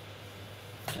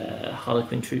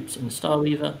Harlequin troops in the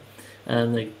Starweaver.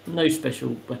 They no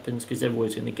special weapons because they're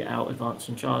always going to get out advance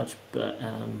and charge, but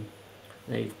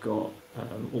they've got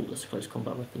all the close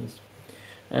combat weapons.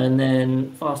 And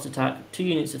then fast attack, 2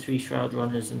 units of 3 Shroud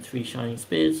Runners and 3 Shining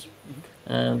Spears,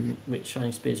 which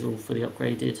Shining Spears are all fully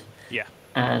upgraded. Yeah.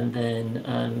 And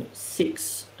then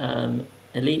 6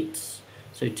 elites,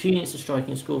 so 2 units of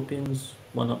Striking Scorpions,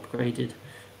 1 upgraded,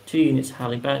 2 units of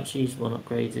Howling Banshees, 1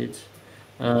 upgraded,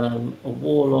 a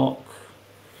Warlock,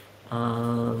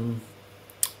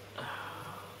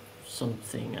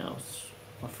 something else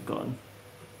I've forgotten.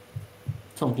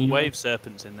 Wave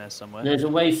Serpent's in there somewhere. There's a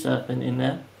Wave Serpent in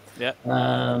there. Yeah.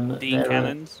 D there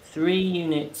cannons. 3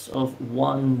 units of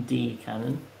 1 D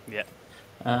cannon. Yeah.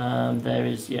 There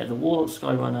is the Warlock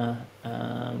Skyrunner.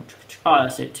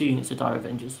 That's it. 2 units of Dire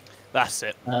Avengers. That's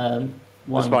it. The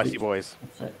Spicy Boys.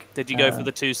 Obsec. Did you go for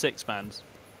the 2 6-mans?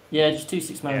 Yeah, just 2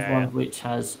 6-mans, one which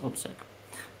has Obsec.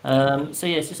 So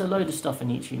it's just a load of stuff,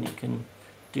 and each unit can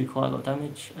do quite a lot of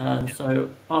damage. So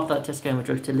after that test game, I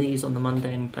drove to Lee's on the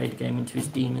Monday and played the game into his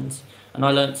demons, and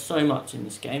I learned so much in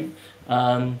this game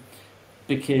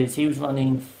because he was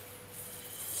running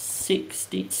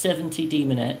 70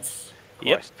 demonettes.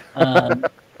 Yep.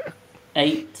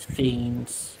 8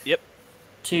 fiends. Yep.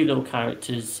 2 little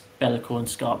characters, Be'lakor and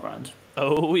Skarbrand.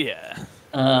 Oh yeah.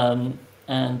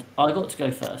 And I got to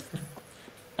go first.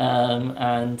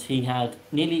 And he had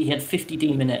 50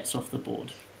 demonettes off the board.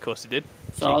 Of course he did.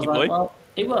 So I was like, well,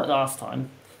 it worked last time.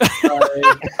 So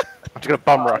I'm just gonna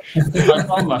bum rush. I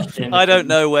bum rushed him. I don't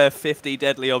know where 50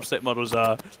 deadly Obsec models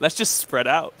are. Let's just spread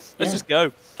out. Let's just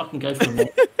go. Fucking go for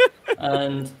it.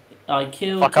 And I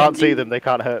killed. I can't see them. They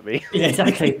can't hurt me. Yeah,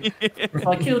 exactly.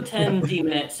 I killed 10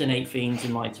 demonettes and 8 fiends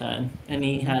in my turn, and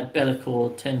he had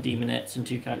Be'lakor, 10 demonettes, and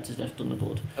 2 characters left on the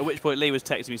board. At which point Lee was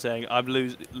texting me saying, "I'm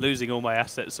losing all my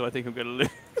assets, so I think I'm going to lose."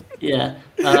 Yeah.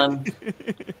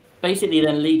 Basically,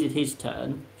 then Lee did his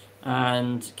turn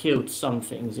and killed some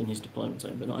things in his deployment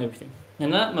zone, but not everything.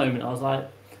 And at that moment, I was like,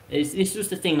 this was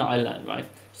the thing that I learned, right?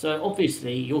 So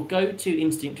obviously, your go-to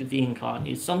instinct with the Incarn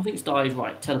is something's died,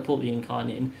 right, teleport the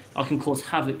Incarn in. I can cause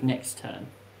havoc next turn.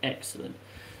 Excellent.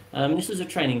 This was a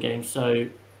training game, so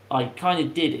I kind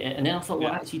of did it, and then I thought,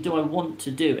 well, actually, do I want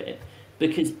to do it?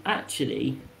 Because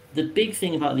actually, the big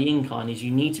thing about the Incarn is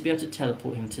you need to be able to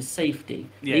teleport him to safety.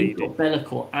 Yeah, you've got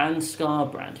Be'lakor and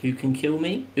Skarbrand who can kill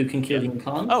me, who can kill the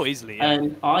Incarn. Oh, easily. Yeah.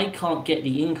 And I can't get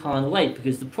the Incarn away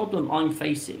because the problem I'm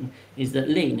facing is that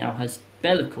Lee now has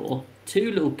Be'lakor,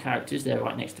 2 little characters there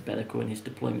right next to Be'lakor in his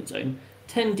deployment zone,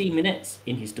 10 demonettes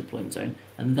in his deployment zone,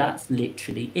 and that's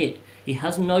literally it. He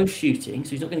has no shooting,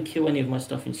 so he's not going to kill any of my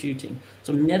stuff in shooting.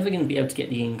 So I'm never going to be able to get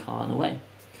the Incarn away.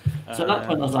 So at that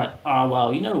point I was like,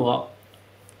 well, you know what?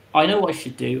 I know what I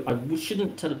should do. I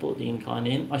shouldn't teleport the Incarn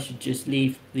in. I should just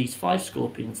leave these 5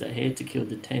 Scorpions that are here to kill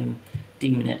the 10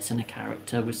 Demonettes and a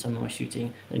character with some of my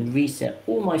shooting, and reset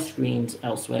all my screens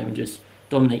elsewhere and just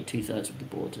dominate 2/3 of the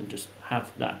board and just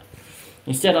have that.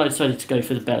 Instead, I decided to go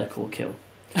for the Be'lakor kill.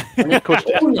 And Of course,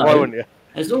 why wouldn't you?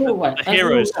 The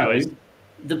hero's choice.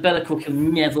 The Be'lakor kill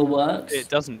never works. It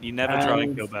doesn't. You never try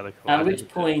and kill Be'lakor. At which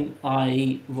point,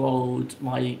 I rolled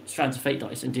my Strands of Fate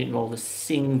dice and didn't roll a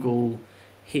single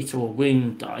hit or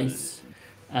wound dice.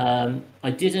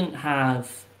 I didn't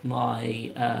have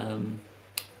my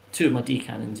 2 of my D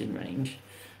cannons in range,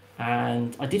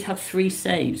 and I did have 3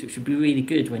 saves, which would be really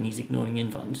good when he's ignoring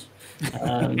invuns.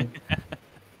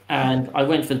 And I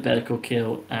went for the Be'lakor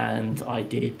kill, and I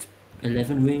did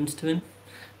 11 wounds to him,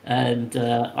 and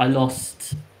I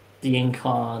lost the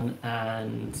Incarn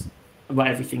and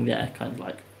everything there, kind of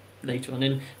like later on.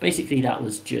 And basically, that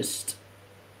was just.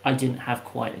 I didn't have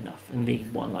quite enough, and they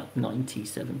won like 90,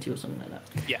 70 or something like that.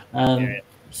 Yeah.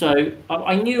 So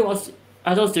I knew as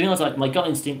I was doing, I was like, my gut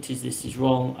instinct is this is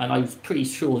wrong, and I was pretty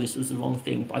sure this was the wrong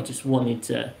thing, but I just wanted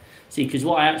to see, because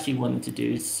what I actually wanted to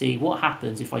do is see what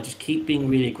happens if I just keep being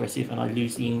really aggressive and I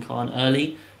lose the Incarn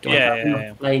early. Do I have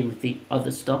enough play with the other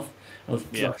stuff? I was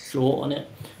just short on it.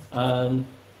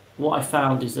 What I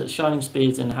found is that Shining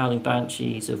Spears and Howling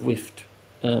Banshees have whiffed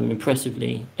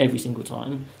impressively every single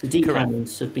time. The D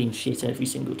cannons have been shit every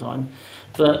single time,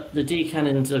 but the D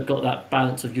cannons have got that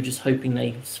balance of you're just hoping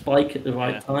they spike at the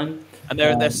right time. And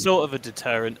they're sort of a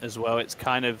deterrent as well. It's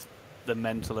kind of the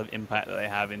mental impact that they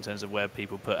have in terms of where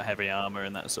people put heavy armor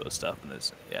and that sort of stuff. And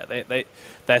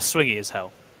they're swingy as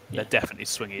hell. They're definitely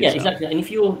swingy. Yeah, as exactly. hell. And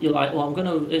if you're like, well, I'm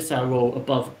gonna let's say I roll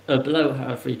below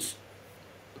average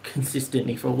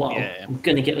consistently for a while, I'm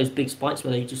gonna get those big spikes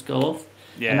where they just go off.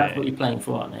 And that's what you're playing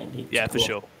for, aren't they? For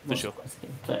sure.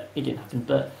 But it didn't happen.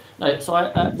 But no, so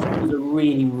it was a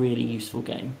really, really useful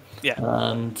game. Yeah.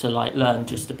 To like learn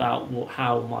just about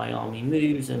how my army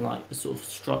moves and like the sort of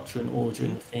structure and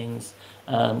ordering of things.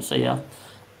 So yeah,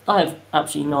 I have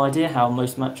absolutely no idea how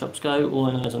most matchups go. All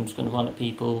I know is I'm just going to run at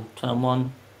people turn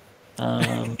one,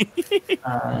 and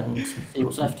see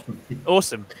what's left.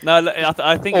 Awesome. No,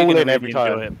 I think you're going to really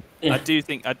enjoy it. Yeah. I do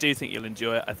think you'll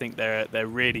enjoy it. I think they're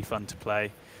really fun to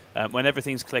play. When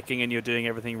everything's clicking and you're doing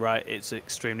everything right, it's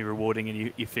extremely rewarding,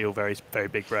 and you feel very, very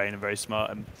big brain and very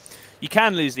smart. And you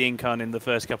can lose the Incarn in the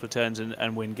first couple of turns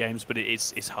and win games, but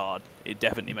it's hard. It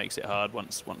definitely makes it hard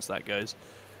once that goes.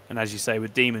 And as you say,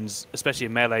 with demons, especially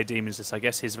in melee demons, I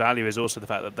guess his value is also the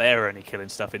fact that they're only killing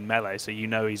stuff in melee, so you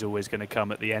know he's always going to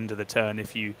come at the end of the turn.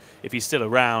 If he's still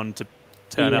around to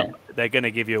turn up, they're going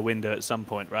to give you a window at some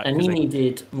point, right? And he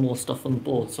needed more stuff on the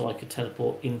board so I could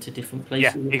teleport into different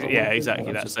places. Yeah,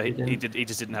 exactly that. So he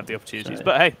just didn't have the opportunities. So,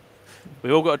 but hey,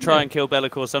 we all got to try and kill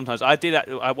Be'lakor sometimes. I did that.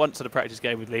 I once had a practice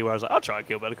game with Lee where I was like, I'll try and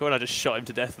kill Be'lakor, and I just shot him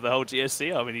to death for the whole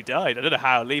GSC arm, and he died. I don't know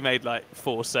how. Lee made like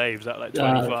 4 saves out of like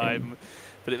 25. Okay.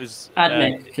 But it was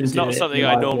it's not something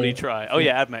I normally try. Oh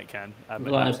yeah, Admech can.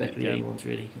 Anyone's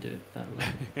really can do it that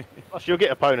way. Plus, you'll get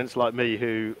opponents like me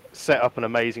who set up an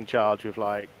amazing charge with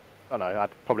like, I don't know, I had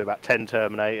probably about 10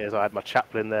 Terminators. I had my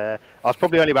Chaplain there. I was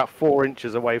probably only about 4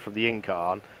 inches away from the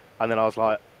Incarn, and then I was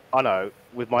like, I know,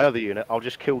 with my other unit, I'll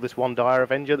just kill this one Dire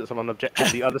Avenger that's on an objective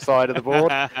on the other side of the board.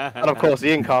 And of course, the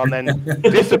Incarn then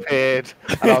disappeared,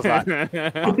 and I was like,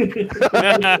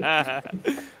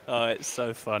 oh, it's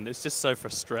so fun. It's just so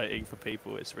frustrating for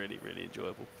people. It's really, really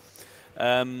enjoyable.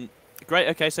 Great.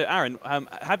 Okay, so Aaron,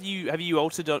 have you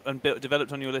altered and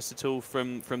developed on your list at all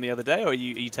from the other day, or are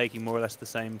you taking more or less the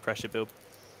same pressure build?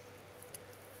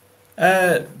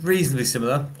 Reasonably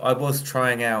similar. I was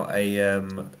trying out a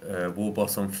war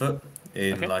boss on foot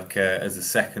in as a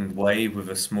second wave with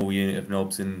a small unit of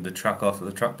knobs in the truck after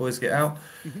the truck boys get out.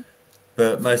 Mm-hmm.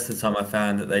 But most of the time I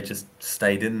found that they just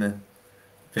stayed in there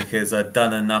because I'd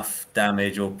done enough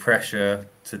damage or pressure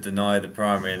to deny the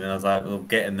primary, and then I was like, well,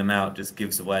 getting them out just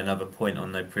gives away another point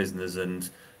on their prisoners and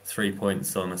 3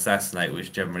 points on assassinate,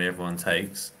 which generally everyone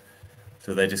takes.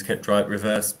 So they just kept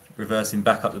reversing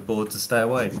back up the board to stay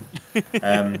away.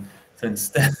 So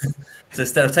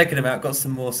instead of taking them out, got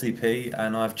some more CP,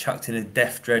 and I've chucked in a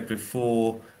Death Dread with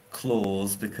 4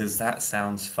 claws because that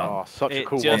sounds fun. Oh, such a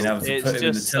cool one. It's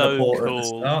just so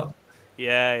cool.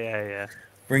 Yeah.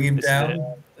 Bring him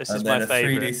down. This is my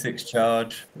favourite. 3d6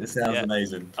 charge. It sounds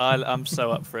amazing. I'm so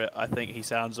up for it. I think he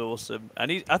sounds awesome,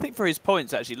 and I think for his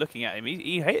points, actually looking at him,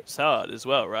 he hits hard as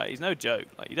well, right? He's no joke.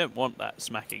 Like, you don't want that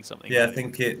smacking something. Yeah, I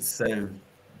think it's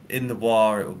in the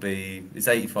war. It's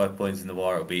 85 points in the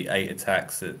war. It'll be 8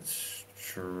 attacks at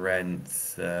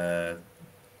strength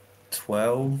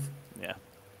 12. Yeah.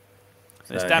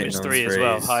 So it's damage 3 as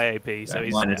well, high AP. So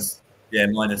he's minus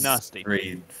nasty.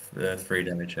 3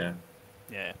 damage.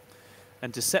 Yeah.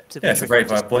 And deceptive. Yeah, it's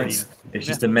 85 points. It's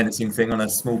just a menacing thing on a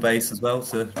small base as well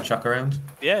to chuck around.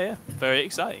 Yeah. Very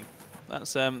exciting.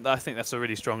 That's I think that's a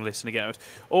really strong list. And again,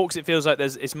 Orcs, it feels like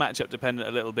it's matchup dependent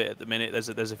a little bit at the minute.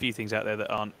 There's a few things out there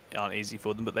that aren't easy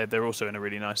for them, but they're also in a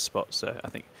really nice spot. So I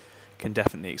think can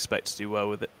definitely expect to do well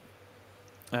with it.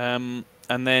 And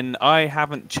then I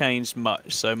haven't changed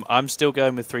much, so I'm still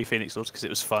going with 3 Phoenix Lords because it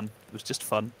was fun. It was just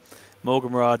fun.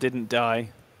 Morgan Ra didn't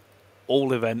die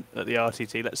all event at the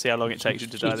RTT. Let's see how long it takes him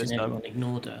to die this time. Everyone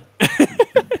ignored her.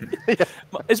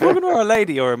 Is Morgan Ra a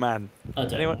lady or a man? I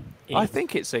don't know. I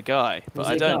think it's a guy, but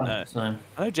I don't know. So.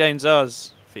 I know Jane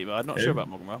Czar's female. I'm not sure about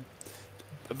Morgan Ra.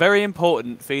 A very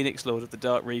important Phoenix Lord of the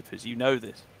Dark Reapers. You know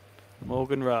this.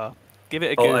 Morgan Ra. Give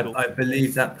it a Google. I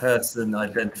believe that person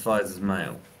identifies as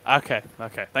male. Okay.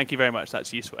 Thank you very much.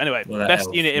 That's useful. Anyway,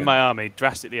 best unit in my army,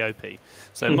 drastically OP.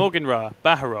 So Morgan Ra,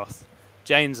 Baharoth,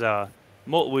 Jane Czar,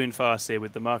 Mortal Wound Farseer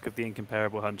with the Mark of the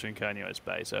Incomparable Hunter in Kernio's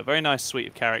Bay. So a very nice suite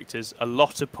of characters, a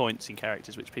lot of points in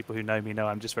characters, which people who know me know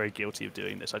I'm just very guilty of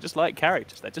doing this. I just like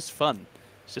characters. They're just fun.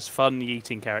 It's just fun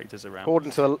yeeting characters around.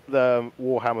 According to the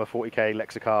Warhammer 40k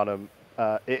Lexicanum,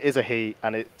 it is a he,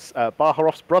 and it's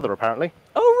Baharoth's brother, apparently.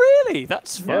 Oh, really?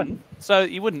 That's fun. Yeah. So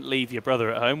you wouldn't leave your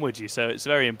brother at home, would you? So it's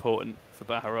very important for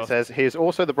Baharoth. It says he is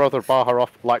also the brother of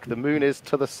Baharoth, like the moon is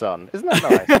to the sun. Isn't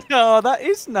that nice? Oh, that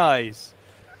is nice.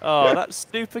 Oh, that's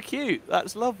super cute.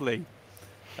 That's lovely.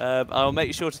 I'll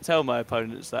make sure to tell my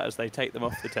opponents that as they take them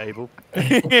off the table.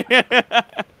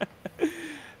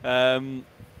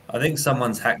 I think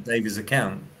someone's hacked Davy's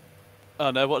account.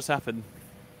 Oh no, what's happened?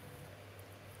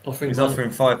 He's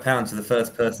offering £5 to the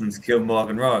first person to kill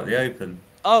Morgan Ra at the Open.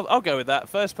 I'll go with that.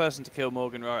 First person to kill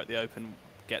Morgan Ra at the Open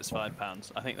gets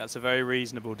 £5. I think that's a very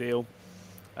reasonable deal.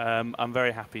 I'm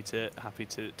very happy to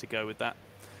go with that.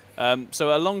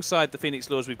 So alongside the Phoenix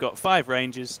Lords, we've got 5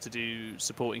 Rangers to do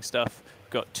supporting stuff.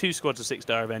 We've got 2 squads of 6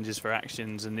 Dire Avengers for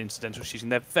actions and incidental shooting.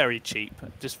 They're very cheap,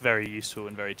 just very useful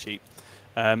and very cheap.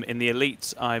 In the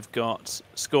Elites, I've got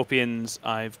Scorpions,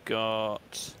 I've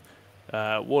got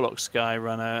Warlock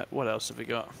Skyrunner. What else have we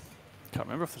got? Can't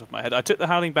remember off the top of my head. I took the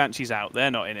Howling Banshees out.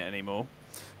 They're not in it anymore.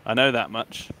 I know that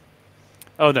much.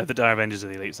 Oh no, the Dire Avengers are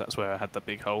the Elites. That's where I had the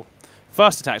big hole.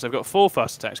 Fast attacks. I've got 4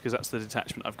 fast attacks because that's the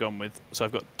detachment I've gone with. So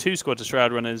I've got 2 squads of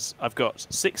Shroud Runners. I've got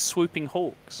 6 Swooping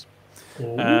Hawks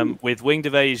with Winged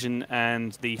Evasion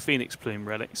and the Phoenix Plume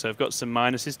Relic. So I've got some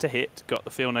minuses to hit. Got the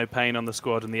Feel No Pain on the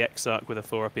squad and the Exarch with a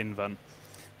 4-up invuln.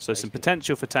 So some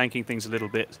potential for tanking things a little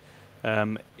bit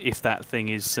if that thing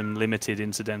is some limited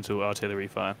incidental artillery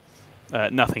fire.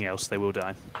 Nothing else, they will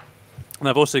die. And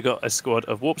I've also got a squad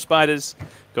of Warp Spiders,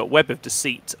 got Web of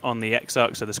Deceit on the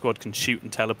Exarch, so the squad can shoot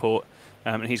and teleport,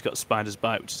 and he's got Spider's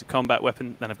Bite, which is a combat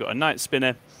weapon. Then I've got a Night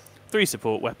Spinner, 3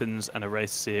 support weapons, and a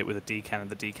Wraith Seer with a D-Cannon.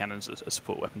 The D-Cannons are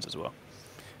support weapons as well.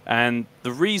 And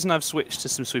the reason I've switched to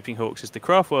some Swooping Hawks is the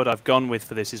craft world I've gone with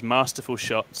for this is Masterful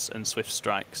Shots and Swift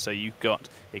Strike. So you've got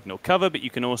Ignore Cover, but you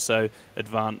can also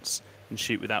advance and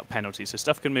shoot without penalty. So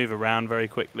stuff can move around very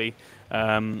quickly.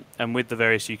 And with the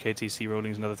various UKTC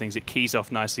rulings and other things, it keys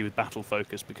off nicely with Battle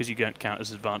Focus. Because you don't count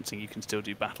as advancing, you can still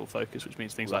do Battle Focus, which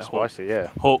means things like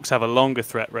Hawks have a longer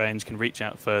threat range, can reach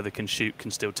out further, can shoot,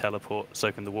 can still teleport,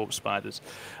 so can the Warp Spiders.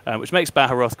 Which makes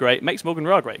Baharoth great, makes Morgan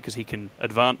Ra great, because he can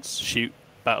advance, shoot,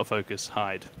 Battle Focus,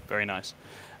 hide. Very nice.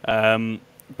 But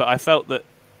I felt that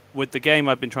with the game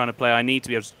I've been trying to play, I need to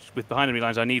be able to, with behind enemy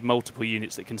lines, I need multiple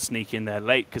units that can sneak in there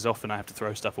late, because often I have to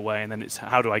throw stuff away, and then it's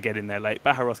how do I get in there late?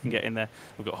 Baharoth can get in there,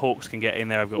 I've got Hawks can get in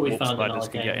there, I've got Warp Spiders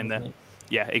can get in there.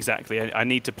 Yeah, exactly. I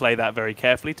need to play that very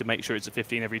carefully to make sure it's a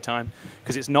 15 every time,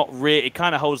 because it's not really, it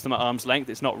kind of holds them at arm's length.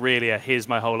 It's not really a here's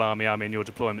my whole army, I'm in your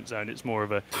deployment zone. It's more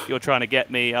of a you're trying to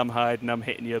get me, I'm hiding, I'm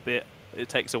hitting you a bit. It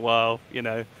takes a while, you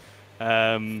know.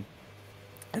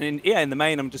 And in the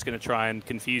main, I'm just going to try and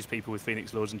confuse people with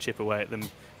Phoenix Lords and chip away at them,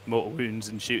 mortal wounds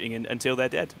and shooting until they're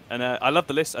dead. And I love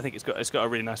the list. I think it's got a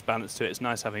really nice balance to it. It's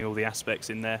nice having all the aspects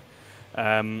in there.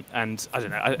 And I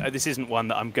don't know. This isn't one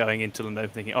that I'm going into London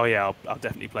thinking, oh yeah, I'll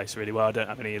definitely place really well. I don't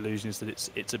have any illusions that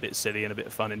it's a bit silly and a bit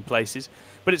fun in places,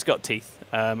 but it's got teeth.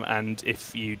 And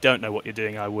if you don't know what you're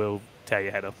doing, I will tear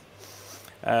your head off.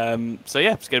 So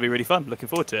yeah, it's going to be really fun. Looking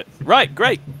forward to it. Right,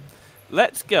 great.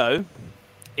 Let's go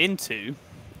into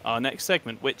our next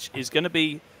segment, which is going to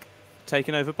be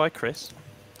taken over by Chris.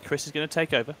 Chris is going to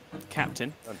take over,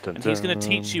 captain, and he's going to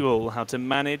teach you all how to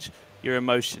manage your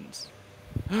emotions.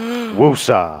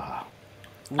 Woosa!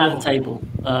 At the table.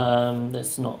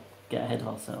 Let's not get ahead of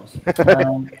ourselves.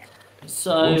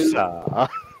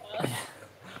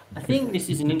 I think this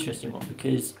is an interesting one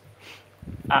because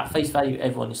at face value,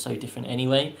 everyone is so different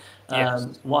anyway.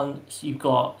 Yes. Once you've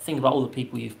got, think about all the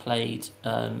people you've played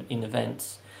in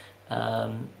events.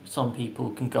 Some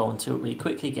people can go on to it really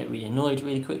quickly, get really annoyed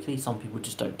really quickly. Some people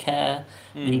just don't care.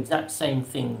 The exact same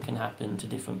thing can happen to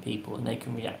different people, and they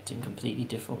can react in completely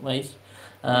different ways.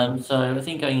 So I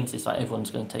think going into this, like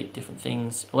everyone's going to take different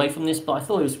things away from this, but I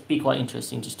thought it would be quite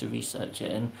interesting just to research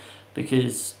it, and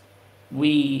because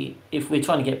if we're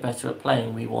trying to get better at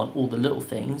playing, we want all the little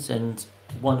things, and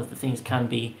one of the things can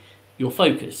be your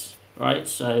focus, right?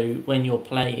 So when you're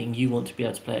playing, you want to be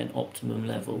able to play at an optimum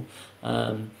level.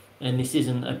 And this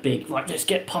isn't a big, right, let's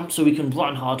get pumped so we can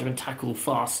run harder and tackle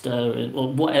faster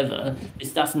or whatever.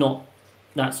 That's not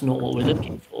what we're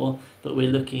looking for, but we're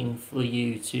looking for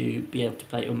you to be able to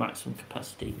play at your maximum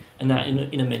capacity. And that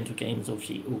in a mental game is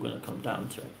obviously all going to come down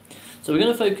to it. So we're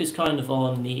going to focus kind of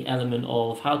on the element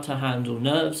of how to handle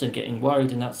nerves and getting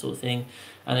worried and that sort of thing.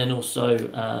 And then also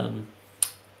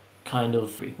kind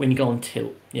of when you go on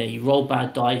tilt. Yeah, you roll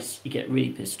bad dice, you get really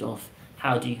pissed off.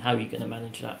 How are you going to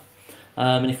manage that?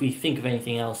 And if we think of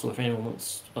anything else, or if anyone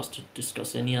wants us to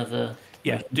discuss any other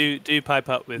Yeah, do pipe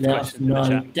up with questions in the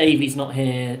chat. Davey's not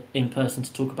here in person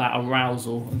to talk about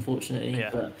arousal, unfortunately. Yeah.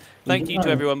 But Thank you to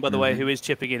everyone, by the way, who is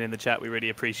chipping in the chat. We really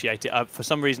appreciate it. For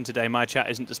some reason today, my chat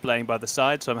isn't displaying by the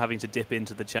side, so I'm having to dip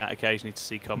into the chat occasionally to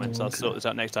see comments. I'll sort this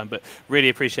out next time. But really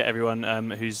appreciate everyone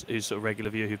who's sort of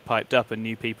regular viewer who've piped up, and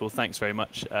new people. Thanks very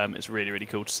much. It's really, really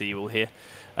cool to see you all here.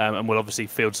 And we'll obviously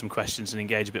field some questions and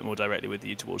engage a bit more directly with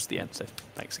you towards the end. So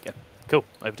thanks again. Cool.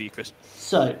 Over to you, Chris.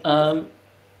 So,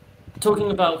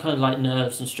 talking about kind of like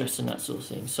nerves and stress and that sort of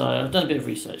thing. So I've done a bit of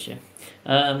research here.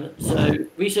 So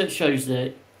research shows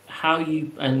that how you,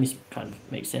 and this kind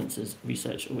of makes sense as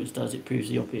research always does, it proves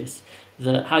the obvious,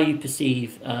 that how you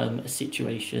perceive a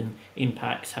situation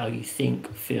impacts how you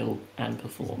think, feel and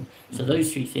perform. So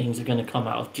those three things are going to come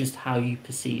out of just how you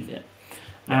perceive it.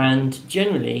 And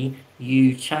generally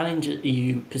you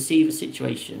perceive a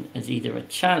situation as either a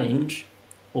challenge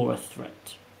or a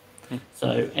threat.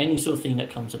 So any sort of thing that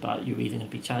comes about, you're either going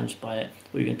to be challenged by it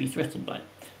or you're going to be threatened by it.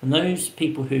 And those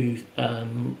people who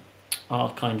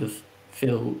are kind of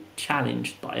feel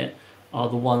challenged by it are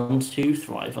the ones who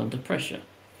thrive under pressure.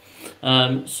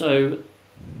 So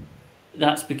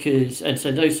that's because, and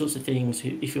so those sorts of things,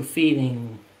 if you're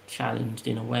feeling challenged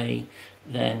in a way,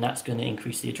 then that's going to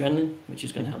increase the adrenaline, which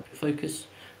is going to help you focus.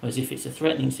 Whereas if it's a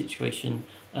threatening situation,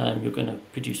 you're going to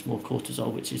produce more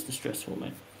cortisol, which is the stress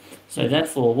hormone. So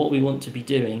therefore, what we want to be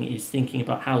doing is thinking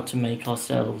about how to make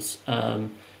ourselves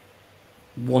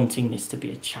wanting this to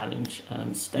be a challenge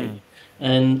state.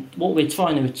 And what we're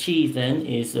trying to achieve then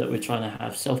is that we're trying to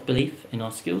have self-belief in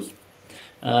our skills.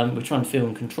 We're trying to feel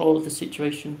in control of the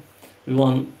situation. We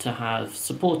want to have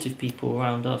supportive people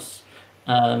around us.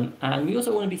 And we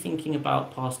also want to be thinking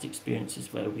about past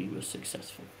experiences where we were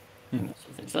successful. And that sort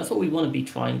of thing. So that's what we want to be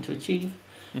trying to achieve.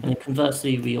 And then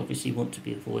conversely, we obviously want to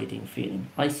be avoiding feeling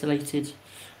isolated.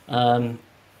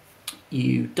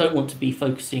 You don't want to be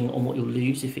focusing on what you'll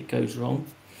lose if it goes wrong,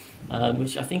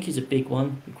 which I think is a big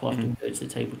one. We quite often go to the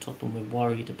tabletop and we're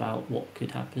worried about what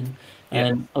could happen.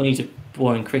 I'll use a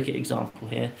boring cricket example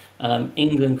here.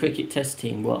 England cricket test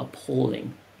team were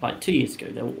appalling. Like 2 years ago,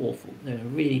 they were awful. They were in a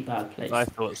really bad place. I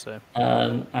thought so.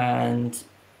 And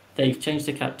they've changed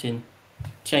their captain,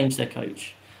 changed their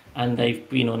coach, and they've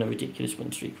been on a ridiculous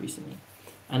win streak recently.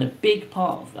 And a big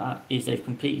part of that is they've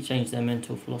completely changed their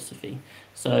mental philosophy.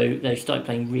 So they've started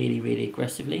playing really, really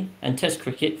aggressively. And Test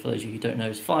cricket, for those of you who don't know,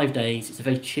 is 5 days. It's a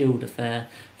very chilled affair,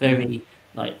 very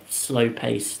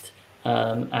slow-paced.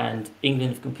 And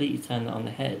England have completely turned that on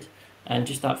the head. And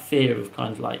just that fear of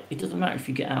kind of like, it doesn't matter if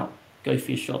you get out, go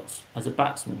for your shots. As a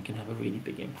batsman can have a really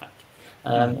big impact.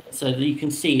 So that you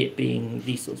can see it being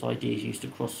these sorts of ideas used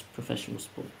across professional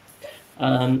sport.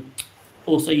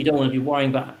 Also, you don't want to be worrying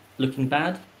about looking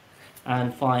bad,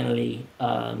 and finally,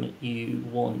 you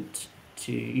don't want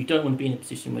to be in a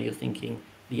position where you're thinking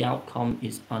the outcome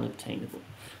is unobtainable.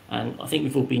 And I think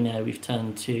we've all been there. We've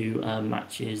turned to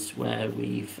matches where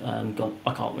we've gone,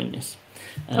 I can't win this.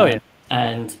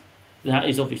 And that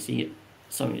is obviously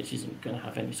something that isn't going to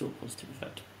have any sort of positive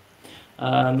effect.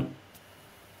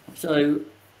 So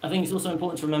I think it's also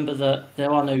important to remember that there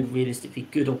are no realistically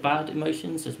good or bad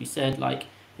emotions. As we said,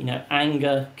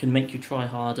 anger can make you try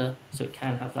harder, so it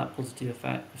can have that positive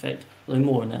effect, although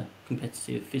more in a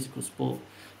competitive physical sport.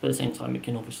 But at the same time, it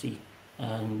can obviously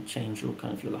change your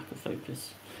lack of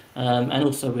focus. And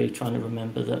also, we're trying to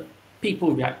remember that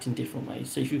people react in different ways.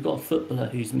 So if you've got a footballer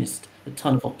who's missed a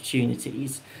ton of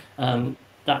opportunities,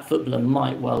 that footballer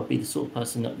might well be the sort of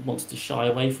person that wants to shy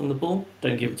away from the ball.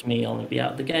 Don't give it to me, I want to be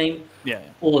out of the game.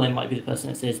 Or they might be the person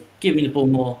that says, give me the ball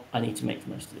more, I need to make the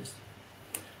most of this.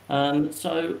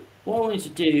 So what I wanted to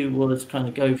do was kind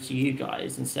of go to you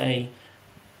guys and say,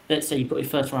 let's say you've got your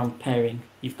first round pairing,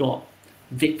 you've got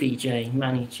Vic Vijay,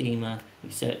 Mani Chima,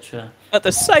 etc. At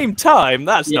the same time,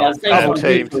 that's not double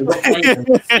team.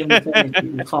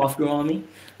 Half your army.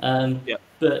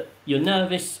 But you're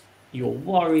nervous, you're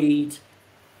worried.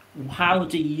 How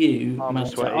do you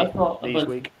manage that? I've got a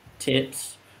bunch of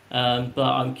tips, but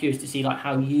I'm curious to see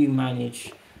how you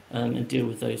manage and deal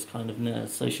with those kind of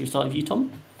nerves. So should we start with you,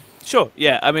 Tom? Sure.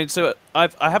 Yeah. I mean, so I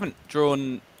don't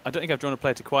think I've drawn a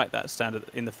player to quite that standard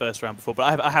in the first round before,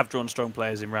 but I have drawn strong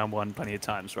players in round one plenty of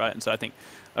times, right? And so I think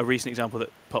a recent example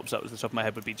that pops up at the top of my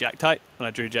head would be Jack Tite. When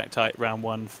I drew Jack Tite round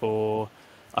one for,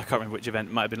 I can't remember which event,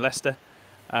 it might have been Leicester.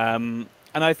 And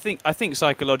I think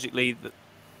psychologically that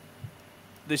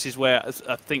this is where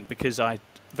I think, because I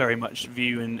very much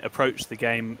view and approach the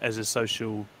game as a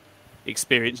social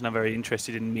experience, and I'm very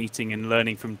interested in meeting and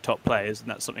learning from top players, and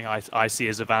that's something I see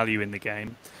as a value in the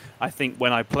game. I think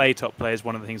when I play top players,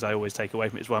 one of the things I always take away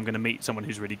from it is, well, I'm going to meet someone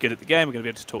who's really good at the game, I'm going to be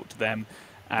able to talk to them,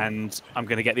 and I'm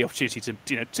going to get the opportunity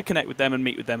to connect with them and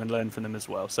meet with them and learn from them as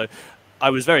well. So I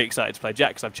was very excited to play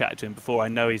Jack because I've chatted to him before. I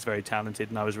know he's very talented,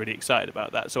 and I was really excited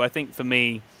about that. So I think for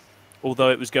me,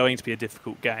 although it was going to be a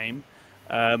difficult game,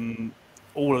 I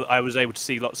was able to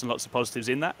see lots and lots of positives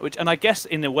in that. And I guess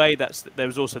in a way there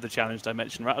was also the challenge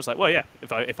dimension, right? I was like, well, yeah,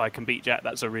 if I can beat Jack,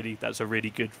 that's a really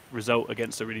good result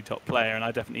against a really top player. And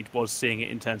I definitely was seeing it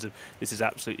in terms of this is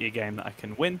absolutely a game that I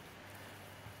can win.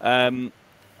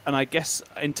 And I guess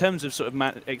in terms of sort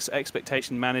of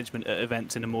expectation management at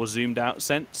events in a more zoomed out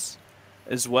sense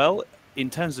as well,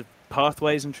 in terms of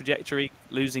pathways and trajectory,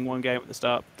 losing one game at the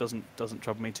start doesn't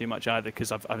trouble me too much either,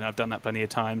 because I've done that plenty of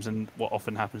times, and what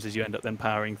often happens is you end up then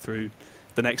powering through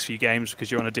the next few games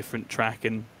because you're on a different track,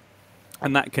 and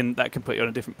that can put you on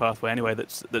a different pathway anyway.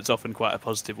 That's often quite a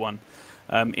positive one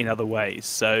in other ways.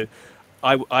 So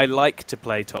I like to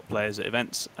play top players at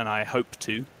events, and I hope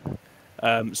to.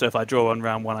 So if I draw on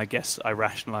round one, I guess I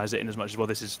rationalise it in as much as, well,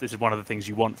 this is one of the things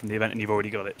you want from the event, and you've already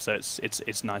got it. So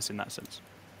it's nice in that sense.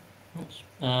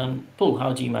 Paul,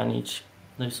 how do you manage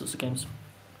those sorts of games?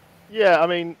 Yeah, I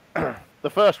mean, the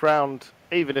first round,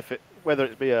 even if whether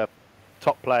it be a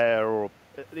top player or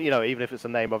even if it's a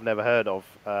name I've never heard of,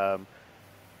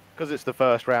 because it's the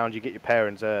first round, you get your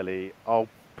pairings early. I'll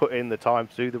put in the time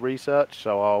to do the research,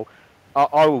 so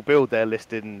I will build their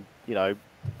list in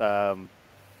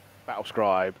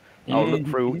Battlescribe. I'll look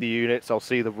through all the units. I'll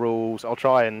see the rules. I'll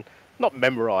try and not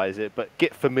memorize it, but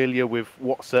get familiar with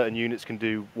what certain units can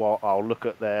do. I'll look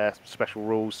at their special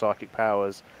rules, psychic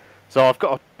powers. So I've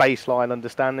got a baseline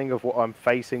understanding of what I'm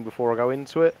facing before I go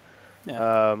into it.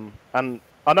 Yeah. And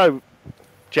I know,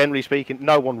 generally speaking,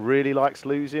 no one really likes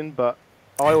losing, but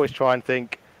I always try and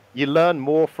think you learn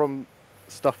more from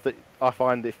stuff that I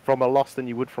find from a loss than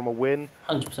you would from a win.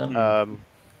 100%.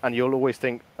 And you'll always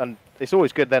think, and it's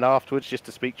always good then afterwards just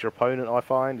to speak to your opponent, I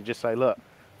find, and just say, look,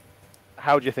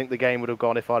 how do you think the game would have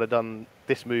gone if I'd have done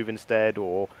this move instead?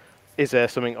 Or is there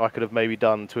something I could have maybe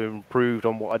done to improve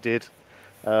on what I did?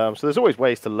 So there's always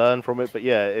ways to learn from it. But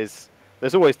yeah,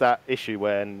 there's always that issue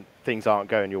when things aren't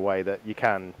going your way that you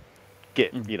can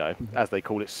get, as they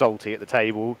call it, salty at the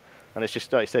table. And it's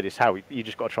just, like I said, it's how you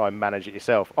just got to try and manage it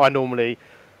yourself. I normally,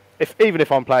 even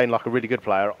if I'm playing like a really good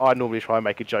player, I normally try and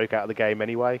make a joke out of the game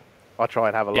anyway. I try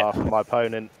and have a laugh with my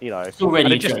opponent, It's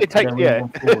already it takes,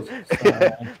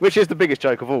 which is the biggest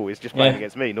joke of all, is just playing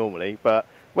against me normally. But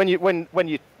when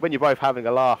you're both having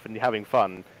a laugh and you're having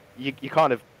fun, you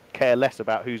kind of care less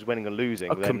about who's winning and losing.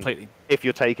 Completely. If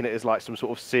you're taking it as like some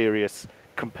sort of serious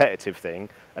competitive thing,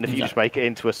 and if you just make it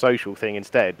into a social thing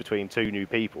instead between two new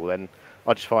people, then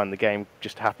I just find the game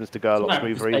just happens to go a lot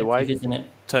smoother either way. Isn't it?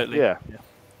 Totally. Yeah.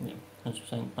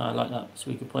 100%. I like that. That's a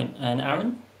really good point. And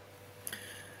Aaron?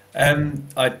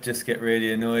 I just get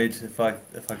really annoyed if I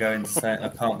go into saying I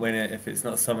can't win it. If it's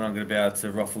not someone I'm going to be able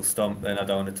to ruffle stomp, then I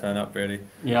don't want to turn up really.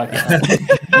 Yeah, I get that.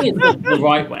 It's the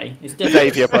right way. It's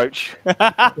Davey approach.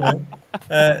 No,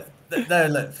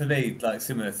 look, for me, like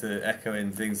similar to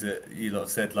echoing things that you lot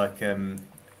said, like the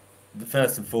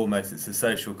first and foremost, it's a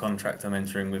social contract I'm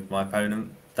entering with my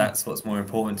opponent. That's what's more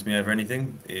important to me over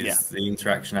anything, is the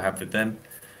interaction I have with them.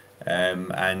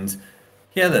 And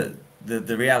yeah,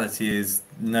 the reality is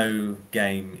no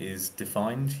game is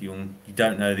defined. You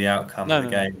don't know the outcome of the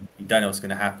game. You don't know what's going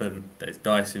to happen. There's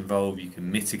dice involved. You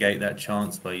can mitigate that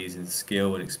chance by using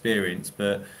skill and experience,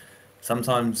 but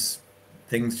sometimes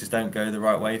things just don't go the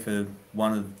right way for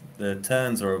one of the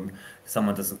turns, or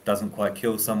someone doesn't quite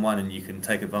kill someone, and you can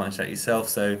take advantage of that yourself.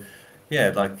 So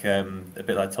yeah, like a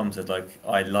bit like Tom said, like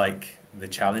I like the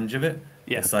challenge of it.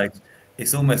 Yeah. It's like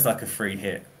it's almost like a free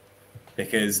hit.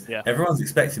 Because everyone's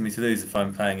expecting me to lose if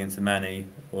I'm playing into Manny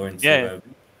or into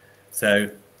So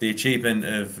the achievement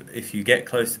of if you get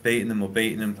close to beating them or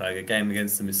beating them, playing a game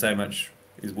against them is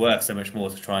worth so much more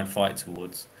to try and fight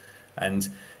towards. And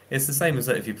it's the same as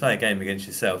that if you play a game against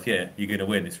yourself, you're going to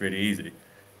win. It's really easy.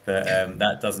 But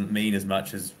that doesn't mean as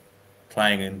much as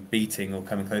playing and beating or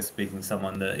coming close to beating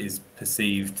someone that is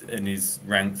perceived and is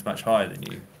ranked much higher than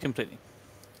you. Completely.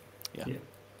 Yeah.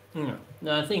 No,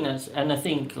 I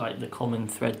think like the common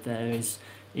thread there is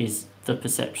the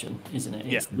perception, isn't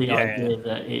it? It's the idea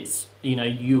that it's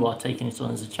you are taking it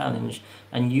on as a challenge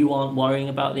and you aren't worrying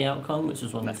about the outcome, which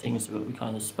is one of the things that we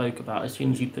kind of spoke about. As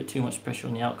soon as you put too much pressure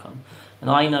on the outcome, and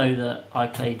I know that I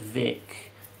played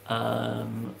Vic a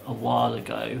while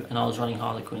ago, and I was running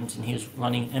Harlequins and he was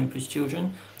running Emperor's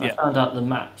Children. I found out the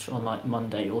match on like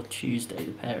Monday or Tuesday,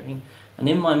 the pairing, and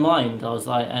in my mind I was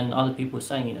like, and other people were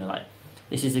saying, like,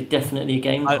 this is definitely a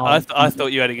game. I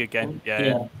thought you had a good game.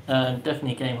 Yeah.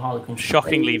 Definitely a game Harlequin.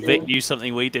 Shockingly, Vic knew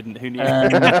something we didn't. Who knew?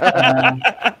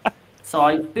 So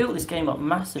I built this game up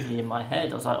massively in my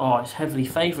head. I was like, oh, it's heavily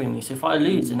favouring me. So if I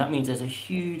lose, then that means there's a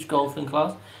huge golfing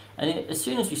class. And as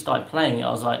soon as we started playing it,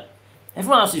 I was like,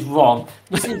 everyone else is wrong.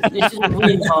 This is a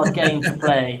really hard game to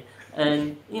play.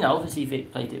 And, obviously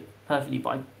Vic played it perfectly, but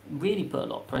I really put a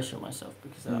lot of pressure on myself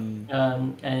because of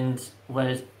that. And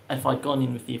whereas if I'd gone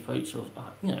in with the approach of,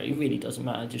 it really doesn't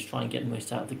matter, just try and get the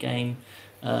most out of the game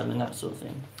and that sort of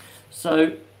thing.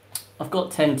 So I've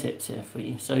got 10 tips here for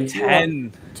you. So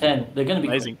 10. 10. They're going to be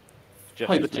amazing.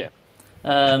 Just the tip.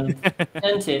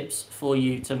 10 tips for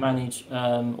you to manage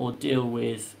or deal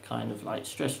with kind of like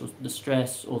the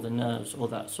stress or the nerves or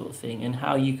that sort of thing, and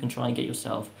how you can try and get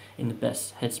yourself in the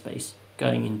best headspace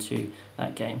going into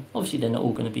that game. Obviously, they're not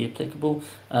all going to be applicable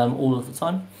all of the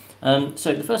time.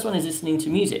 So the first one is listening to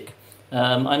music.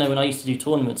 I know when I used to do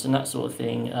tournaments and that sort of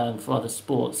thing for other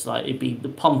sports, like it'd be the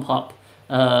pump up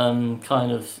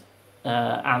kind of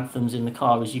anthems in the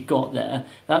car as you got there.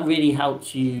 That really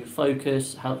helped you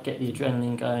focus, helped get the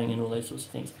adrenaline going and all those sorts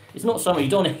of things. It's not something you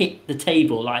don't want to hit the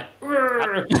table like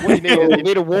you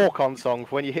need a walk-on song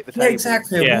for when you hit the table. Yeah,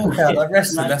 exactly, a walkout like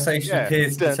wrestling. That's how you should appear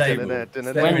to the table.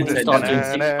 When we start doing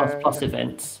 6++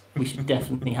 events, we should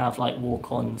definitely have like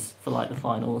walk-ons for like the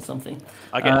final or something.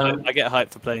 I get hyped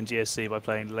for playing GSC by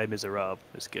playing Les Miserables.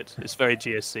 It's good. It's very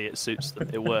GSC. It suits them.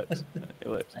 It works. It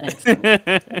works.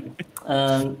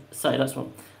 So that's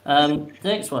one. The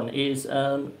next one is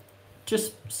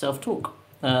just self-talk,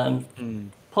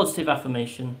 positive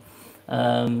affirmation,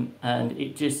 and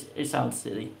it sounds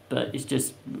silly, but it's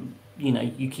just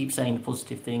you keep saying the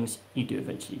positive things, you do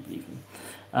eventually believe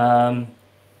them.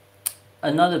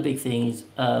 Another big thing is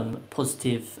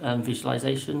positive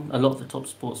visualization. A lot of the top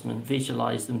sportsmen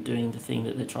visualize them doing the thing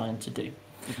that they're trying to do.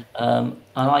 And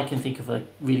I can think of a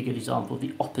really good example.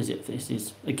 The opposite of this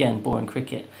is, again, boring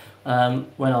cricket. When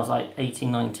I was like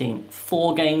 18, 19,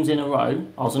 4 games in a row,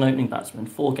 I was an opening batsman,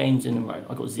 4 games in a row,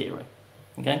 I got 0.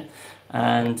 Okay?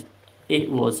 And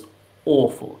it was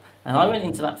awful. And I went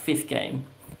into that 5th game,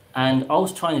 and I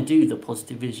was trying to do the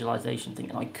positive visualization thing,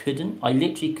 and I couldn't. I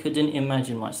literally couldn't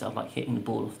imagine myself like hitting the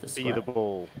ball off the square. Be the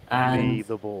ball. And Be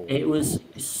the ball. it was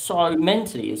so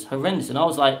mentally, it's horrendous. And I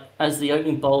was like, as the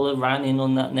opening bowler ran in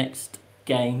on that next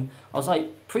game, I was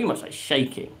like pretty much like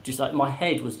shaking. Just like my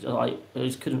head was like, I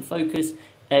just couldn't focus.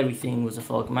 Everything was a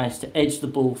fog. I managed to edge the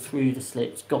ball through the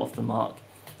slips, got off the mark.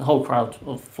 The whole crowd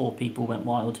of 4 people went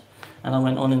wild, and I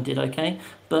went on and did okay.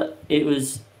 But it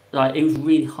was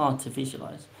really hard to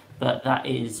visualize. But that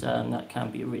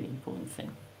can be a really important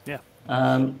thing. Yeah.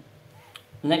 The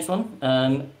next one,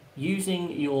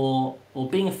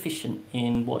 being efficient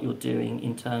in what you're doing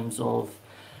in terms of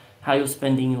how you're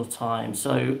spending your time.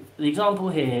 So the example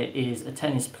here is a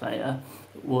tennis player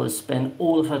spent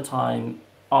all of her time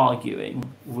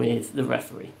arguing with the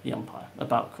referee, the umpire,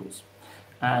 about calls.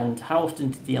 And how often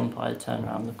did the umpire turn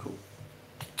around the call?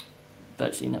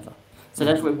 Virtually never. So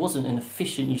therefore, it wasn't an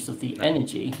efficient use of the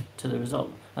energy to the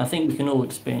result. I think we can all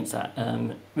experience that.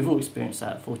 We've all experienced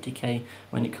that at 40k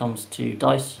when it comes to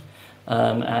dice,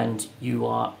 and you've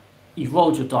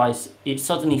rolled your dice. It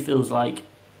suddenly feels like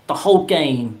the whole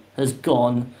game has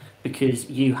gone because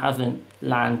you haven't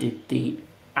landed the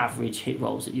average hit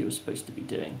rolls that you were supposed to be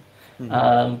doing.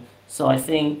 So I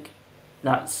think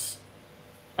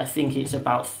it's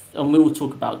about, and we will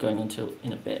talk about going into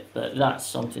in a bit, but that's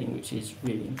something which is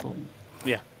really important.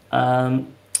 Yeah.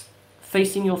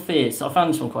 Facing your fears. So I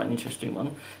found this one quite an interesting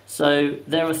one. So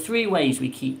there are 3 ways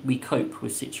we cope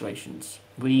with situations.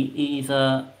 We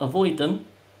either avoid them,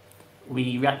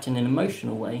 we react in an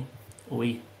emotional way, or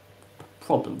we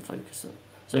problem focus them.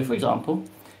 So for example,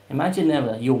 imagine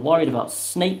you're worried about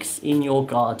snakes in your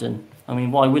garden. I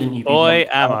mean, why wouldn't you be? Boy,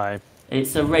 am I.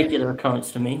 It's a regular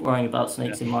occurrence to me, worrying about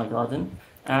snakes in my garden.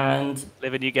 And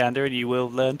live in Uganda and you will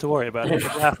learn to worry about it.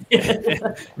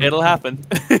 It'll happen.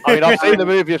 I mean, I've seen the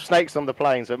movie of snakes on the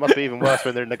plane, so it must be even worse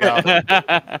when they're in the garden.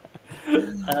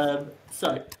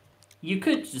 So you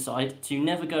could decide to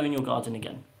never go in your garden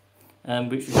again,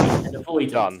 which would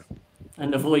be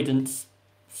an avoidance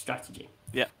strategy.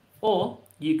 Yeah. Or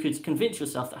you could convince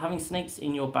yourself that having snakes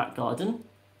in your back garden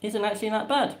isn't actually that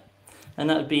bad, and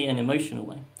that would be an emotional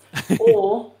way.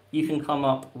 Or you can come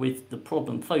up with the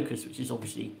problem focus, which is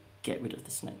obviously get rid of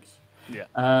the snakes. Yeah.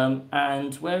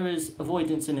 And whereas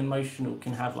avoidance and emotional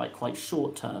can have like quite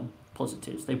short-term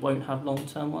positives, they won't have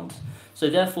long-term ones. So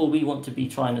therefore, we want to be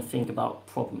trying to think about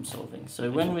problem solving. So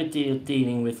when we're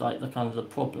dealing with like the kind of the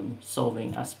problem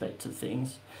solving aspect of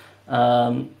things,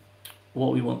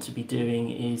 what we want to be doing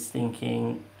is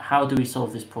thinking, how do we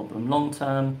solve this problem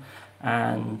long-term,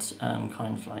 and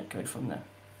kind of like go from there.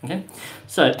 Okay,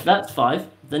 so that's 5.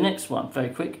 The next one, very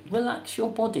quick, relax your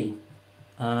body.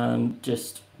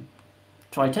 Just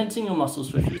try tensing your muscles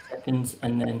for a few seconds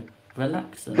and then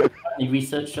relax them. Apparently,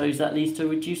 research shows that leads to a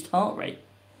reduced heart rate.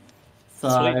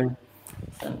 So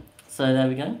there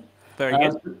we go. Very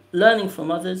good. Learning from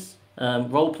others,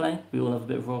 role play. We all have a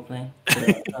bit of role play,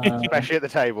 especially at the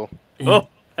table. Oh,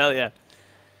 hell yeah!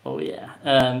 Oh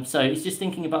yeah. So it's just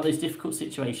thinking about those difficult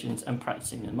situations and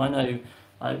practicing them. I know,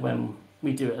 when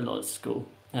we do it a lot at school.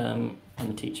 I'm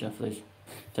a teacher for those who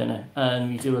don't know, and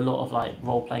we do a lot of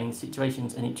role playing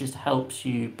situations, and it just helps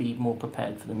you be more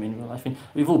prepared for them in real life. And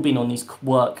we've all been on these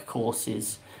work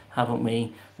courses, haven't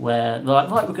we? Where they're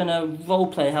like, right, we're going to role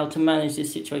play how to manage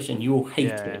this situation. You all hate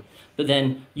it, but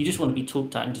then you just want to be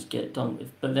talked at and just get it done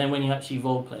with. But then when you actually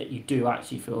role play it, you do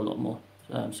actually feel a lot more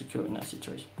secure in that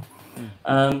situation.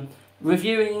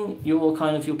 Reviewing your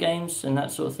your games and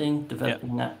that sort of thing,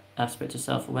 developing that aspect of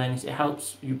self-awareness, it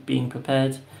helps you being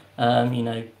prepared.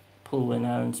 Paul and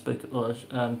Aaron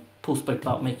Paul spoke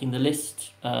about making the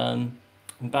list in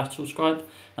Battle Scribe.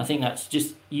 I think that's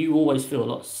just, you always feel a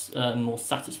lot more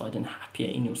satisfied and happier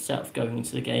in yourself going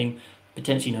into the game,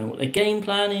 potentially knowing what their game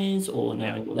plan is or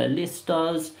knowing what their list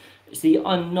does. It's the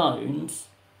unknowns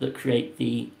that create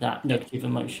that negative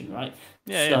emotion, right?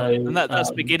 And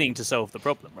that's beginning to solve the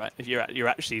problem, right? If you're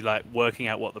actually working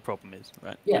out what the problem is,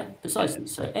 right? Yeah, precisely.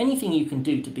 So anything you can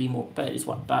do to be more prepared is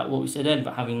about what we said earlier,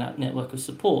 about having that network of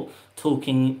support,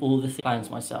 talking all the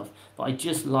plans myself. But I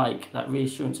just like that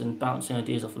reassurance and bouncing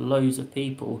ideas off loads of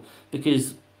people,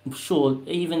 because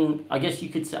even I guess you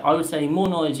could say, I would say more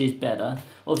knowledge is better.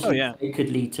 Obviously, it could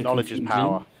lead to knowledge confusion. is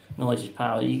power. Knowledge is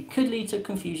power. You could lead to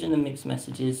confusion and mixed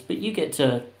messages, but you get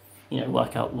to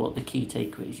work out what the key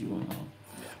takeaways you want to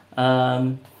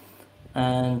know.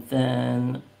 And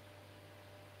then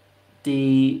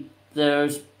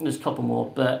there's a couple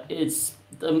more, but it's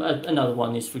another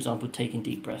one is, for example, taking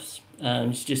deep breaths.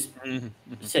 It's just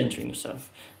centering yourself.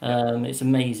 It's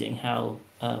amazing how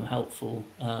helpful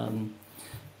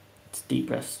deep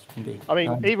breaths can be. I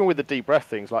mean, even with the deep breath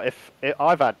things,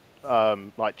 I've had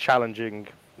challenging,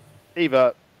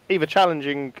 either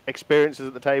challenging experiences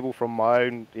at the table from my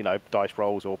own, dice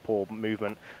rolls or poor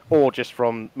movement, or just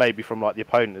from the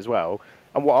opponent as well.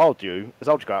 And what I'll do is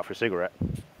I'll just go out for a cigarette.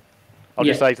 I'll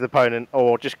just say to the opponent,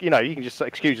 or just, you can just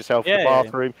excuse yourself to the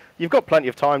bathroom. You've got plenty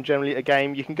of time generally at a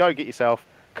game. You can go get yourself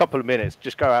a couple of minutes,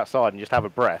 just go outside and just have a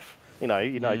breath.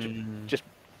 Just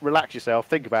relax yourself,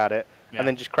 think about it, and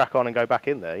then just crack on and go back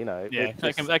in there.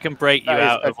 That can break you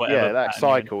out of whatever. Yeah, that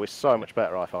cycle is so much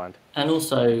better, I find. And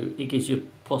also, it gives you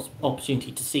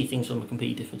opportunity to see things from a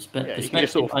completely different perspective. Yeah, you can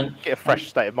just get a fresh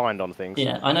state of mind on things.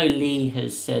 Yeah, I know Lee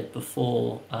has said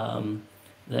before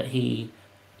that he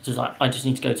was like, I just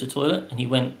need to go to the toilet, and he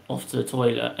went off to the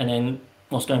toilet, and then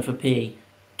whilst going for a pee,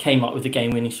 came up with a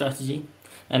game-winning strategy,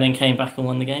 and then came back and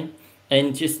won the game.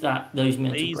 And just those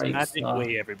mental breaks. Magic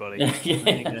everybody.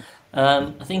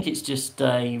 I think it's just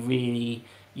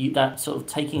that sort of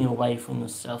taking away from the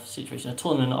self situation. A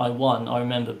tournament I won, I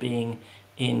remember being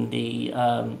in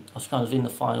I was kind of in the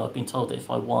final. I'd been told that if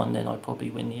I won, then I'd probably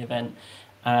win the event.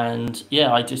 And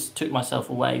I just took myself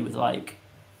away with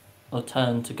a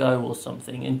turn to go or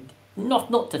something, and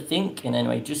not to think in any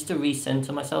way, just to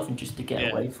recenter myself and just to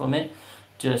get away from it,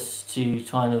 just to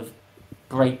kind of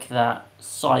break that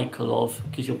cycle of,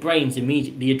 because your brain's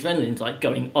immediately, the adrenaline's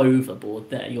going overboard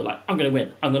there. You're like, I'm going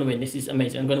to win, this is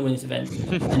amazing, I'm going to win this event.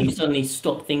 And you suddenly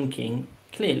stop thinking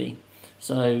clearly.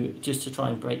 So just to try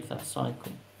and break that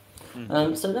cycle.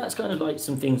 So that's kind of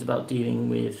some things about dealing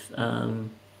with kind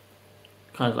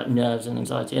of nerves and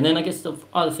anxiety. And then I guess the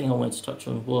other thing I wanted to touch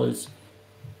on was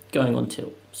going on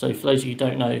tilt. So for those of you who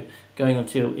don't know, going on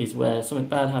tilt is where something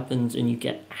bad happens and you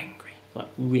get angry.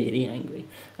 Really angry,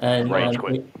 and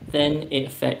then it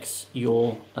affects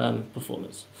your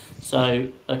performance. So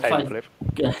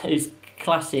it's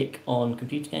classic on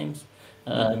computer games.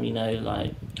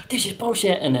 This is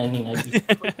bullshit, and then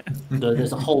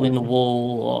there's a hole in the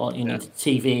wall, or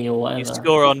TV or whatever. You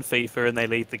score on FIFA and they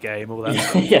leave the game. All that.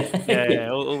 Stuff.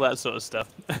 All that sort of stuff.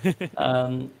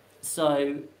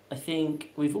 So I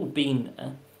think we've all been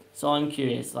there. So I'm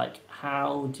curious,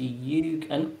 how do you?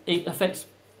 And it affects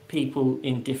people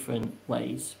in different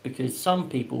ways, because some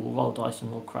people will roll dice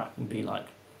and roll crap and be like,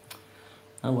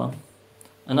 oh well,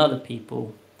 and other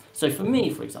people. So for me,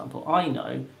 for example, I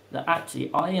know that actually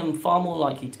I am far more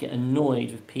likely to get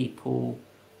annoyed with people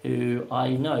who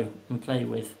I know and play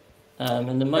with.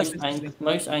 And the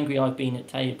most angry I've been at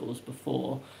tables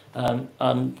before,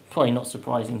 probably not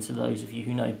surprising to those of you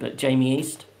who know, but Jamie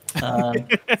East.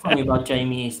 Funny about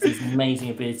Jamie East, his amazing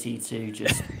ability to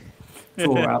just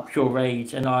draw out pure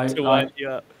rage, and I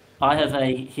have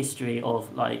a history of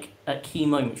at key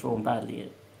moments rolling badly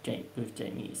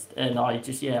Jamie East, and I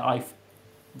just I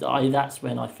that's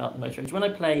when I felt the most rage. When I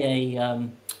play a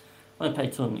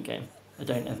tournament game, I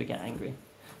don't ever get angry.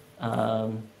 I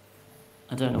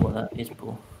don't know what that is,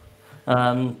 Paul.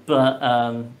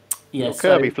 Yeah.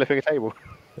 Kirby flipping a table.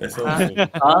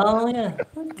 Oh yeah.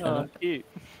 Okay. Oh, cute.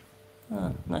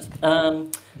 Oh, nice.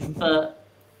 But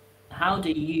how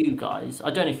do you guys? I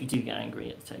don't know if you do get angry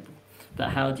at the table, but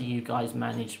how do you guys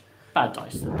manage bad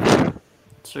dice?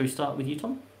 Shall we start with you,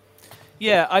 Tom?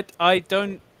 Yeah, I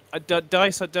don't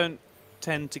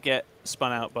tend to get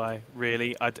spun out by,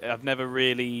 really. I've never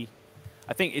really.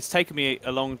 I think it's taken me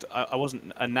a long. I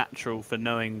wasn't a natural for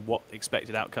knowing what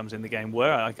expected outcomes in the game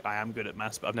were. I am good at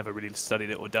maths, but I've never really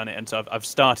studied it or done it, and so I've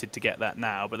started to get that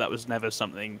now. But that was never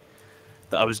something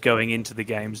that I was going into the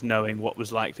games knowing what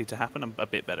was likely to happen. I'm a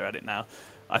bit better at it now.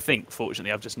 I think,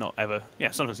 fortunately, I've just not ever.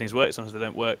 Yeah, sometimes things work, sometimes they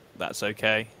don't work. That's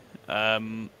okay.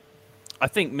 I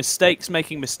think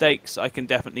making mistakes, I can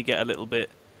definitely get a little bit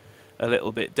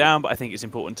down, but I think it's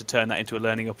important to turn that into a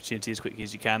learning opportunity as quickly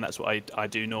as you can. That's what I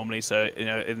do normally. So,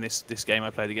 in this game I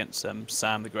played against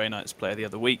Sam, the Grey Knights player, the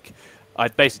other week,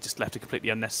 I'd basically just left a completely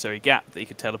unnecessary gap that you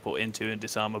could teleport into and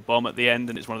disarm a bomb at the end,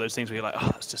 and it's one of those things where you're like,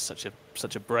 oh, it's just such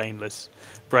a brainless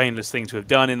thing to have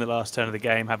done in the last turn of the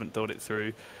game. Haven't thought it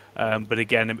through. But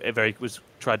again,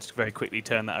 tried to very quickly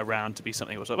turn that around to be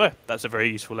something that was like, well, that's a very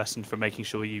useful lesson for making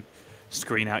sure you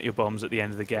screen out your bombs at the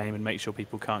end of the game and make sure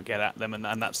people can't get at them, and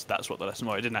that's what the lesson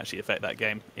was. It didn't actually affect that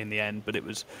game in the end, but it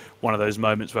was one of those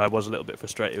moments where I was a little bit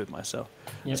frustrated with myself.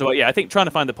 Yep. So I think trying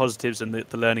to find the positives and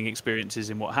the learning experiences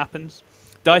in what happens.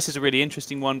 Dice is a really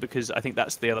interesting one because I think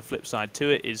that's the other flip side to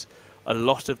it, is a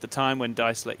lot of the time when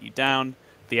dice let you down,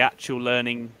 the actual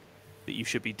learning that you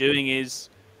should be doing is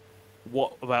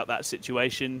what about that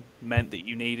situation meant that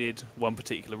you needed one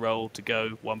particular roll to go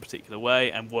one particular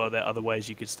way, and were there other ways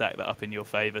you could stack that up in your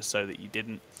favour so that you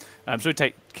didn't. So we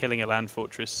take killing a land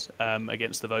fortress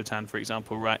against the Votann, for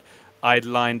example, right? I'd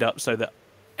lined up so that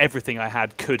everything I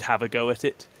had could have a go at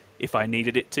it if I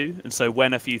needed it to, and so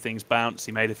when a few things bounced,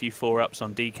 he made a few 4-ups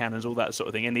on D-cannons, all that sort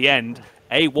of thing. In the end,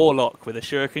 a Warlock with a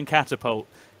Shuriken Catapult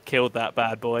killed that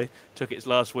bad boy, took its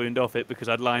last wound off it because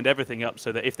I'd lined everything up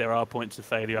so that if there are points of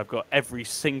failure, I've got every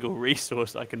single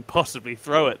resource I can possibly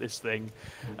throw at this thing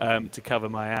to cover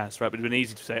my ass, right? But it would be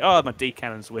easy to say, oh, my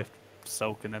D-cannons whiffed,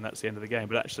 sulk, and then that's the end of the game.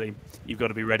 But actually, you've got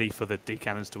to be ready for the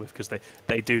D-cannons to whiff because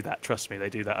they do that. Trust me, they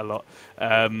do that a lot.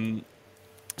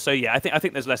 So yeah, I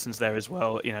think there's lessons there as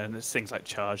well. And there's things like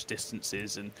charge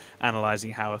distances and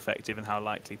analysing how effective and how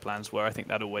likely plans were. I think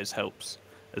that always helps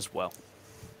as well.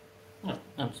 Yeah,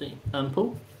 absolutely.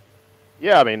 Paul?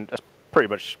 Yeah, I mean, that's pretty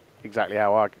much exactly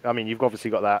how I mean, you've obviously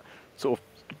got that sort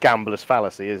of gambler's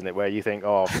fallacy, isn't it? Where you think,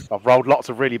 oh, I've rolled lots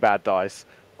of really bad dice.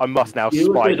 I must now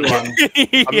spike one.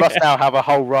 I must now have a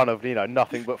whole run of,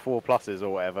 nothing but 4+ or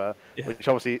whatever, which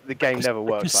obviously the game never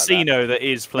works like that. Casino that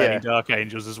is playing Dark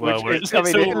Angels as well. It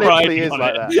literally is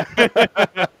like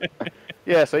that.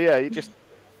 You just...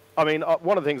 I mean,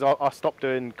 one of the things, I stopped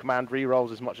doing command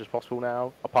rerolls as much as possible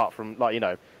now, apart from,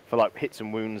 for hits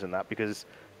and wounds and that, because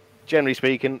generally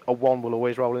speaking, a 1 will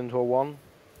always roll into a 1.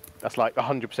 That's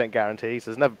 100% guarantee,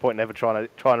 so there's never point in ever trying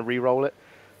to re-roll it.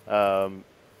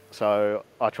 So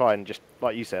I try and just,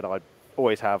 like you said, I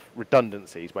always have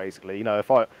redundancies, basically.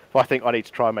 If I think I need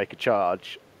to try and make a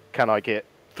charge, can I get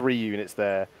 3 units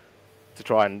there to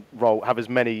try and have as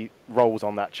many rolls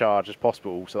on that charge as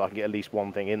possible so that I can get at least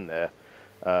one thing in there.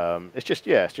 It's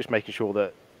just making sure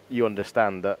that you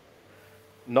understand that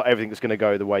not everything is going to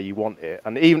go the way you want it,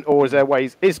 and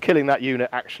is killing that unit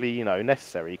actually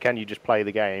necessary? Can you just play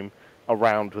the game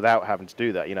around without having to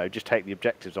do that? Just take the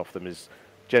objectives off them is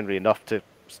generally enough to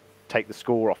take the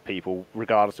score off people,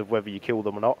 regardless of whether you kill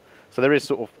them or not. So there is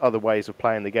sort of other ways of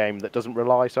playing the game that doesn't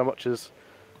rely so much as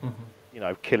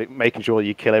making sure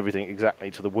you kill everything exactly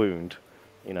to the wound.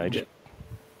 Just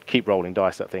keep rolling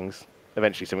dice at things.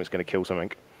 Eventually, something's going to kill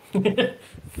something.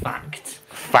 Fact.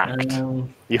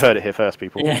 You heard it here first,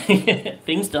 people. Yeah.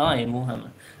 Things die in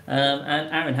Warhammer. And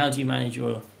Aaron, how do you manage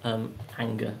your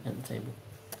anger at the table?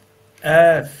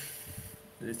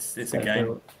 It's a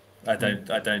game. I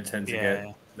don't tend to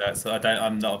get that. So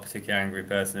I'm not a particularly angry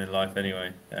person in life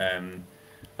anyway.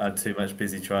 I'm too much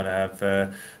busy trying to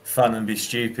have fun and be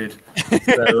stupid.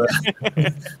 So,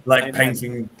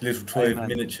 painting little toy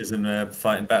miniatures and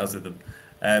fighting battles with them.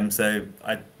 So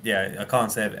I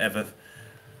can't say I've ever.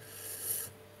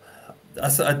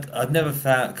 I've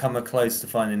never come close to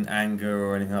finding anger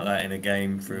or anything like that in a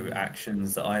game through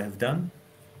actions that I have done.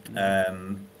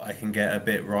 I can get a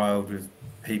bit riled with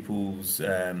people's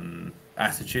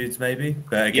attitudes, maybe.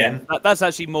 But again, that's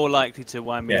actually more likely to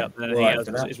wind me up than anything else.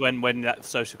 Is when that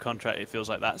social contract, it feels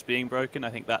like that's being broken. I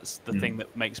think that's the thing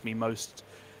that makes me most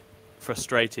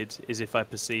frustrated, is if I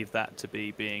perceive that to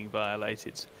be being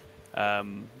violated.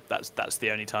 That's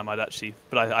the only time I'd actually.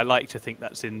 But I like to think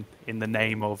that's in the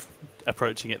name of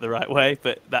approaching it the right way.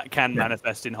 But that can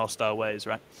manifest in hostile ways,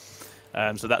 right?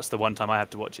 So that's the one time I have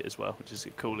to watch it as well, which is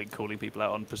calling people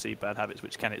out on perceived bad habits,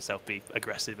 which can itself be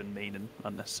aggressive and mean and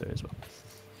unnecessary as well.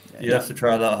 You have to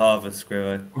try that Harvard,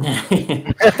 Scrivo.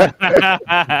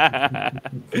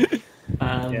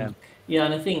 Yeah,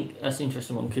 and I think that's an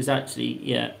interesting one, because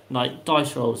actually, like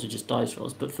dice rolls are just dice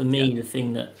rolls. But for me, the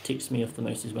thing that ticks me off the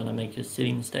most is when I make a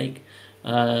silly mistake.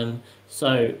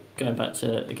 So going back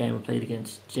to a game I played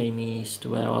against Jamie East,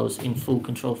 where I was in full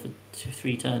control for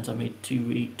 3 turns, I made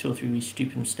two or three really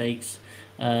stupid mistakes.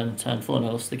 Turn 4 and I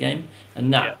lost the game,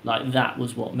 and that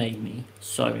was what made me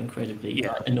so incredibly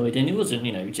annoyed. And it wasn't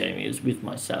Jamie, it was with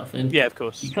myself. And of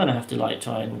course, you kind of have to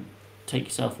try and take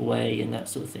yourself away and that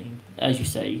sort of thing. As you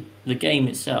say, the game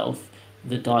itself,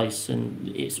 the dice, and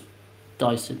it's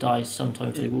dice are dice.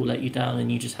 Sometimes they will let you down, and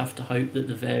you just have to hope that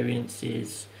the variance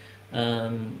is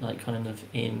kind of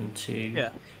in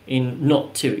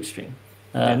not too extreme.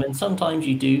 And sometimes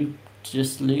you do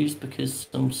just lose because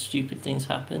some stupid things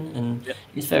happen, and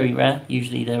it's very rare.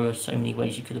 Usually there are so many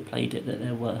ways you could have played it that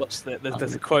there were.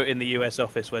 There's a quote in the US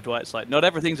office where Dwight's like, "Not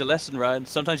everything's a lesson, Ryan.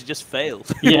 Sometimes you just fail."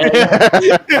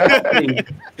 Exactly.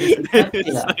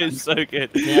 It's so good.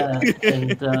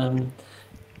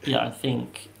 I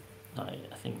think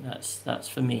that's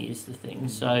for me is the thing.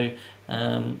 So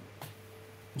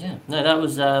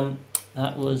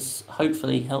that was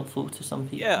hopefully helpful to some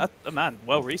people. Yeah, man,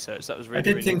 well researched. That was really. I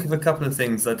did think of a couple of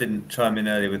things. I didn't chime in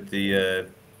earlier with the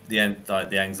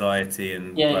anxiety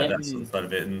and that sort of side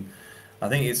of it. And I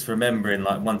think it's remembering,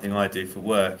 like, one thing I do for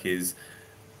work is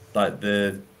like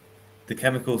the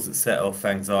chemicals that set off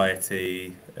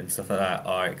anxiety and stuff like that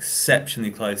are exceptionally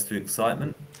close to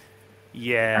excitement.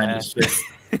 Yeah, and it's just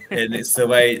and it's the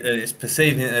way it's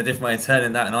perceiving it in a different way,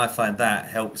 turning that, and I find that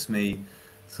helps me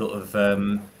sort of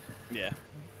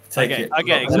take it. I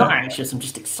get exactly. I'm not anxious. I'm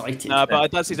just excited. No,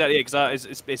 but that's exactly it. Because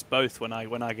it's both when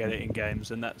I get it in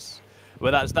games, and that's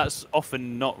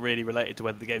often not really related to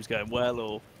whether the game's going well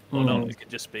or not. It could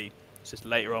just be just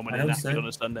later on when it's active on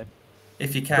a Sunday.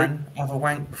 If you can, have a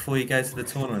wank before you go to the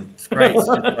tournament. It's great.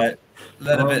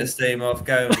 Let a bit of steam off.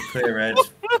 Go with a clear edge.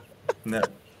 No.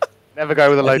 Never go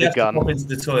with a loaded gun. Pop into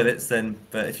the toilets then,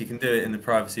 but if you can do it in the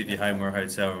privacy of your home or a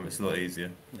hotel room, it's a lot easier.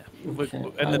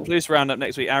 And the Blues Roundup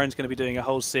next week, Aaron's going to be doing a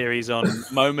whole series on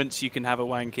moments you can have a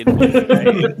wank in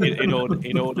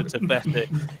order to better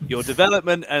your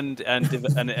development and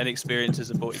experience as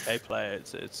a 40k player.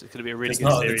 It's going to be a really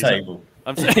good series. Not at the table.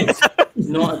 I'm saying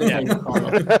not at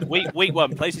the table. Week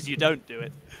 1, places you don't do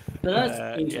it. But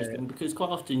that's interesting because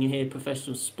quite often you hear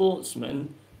professional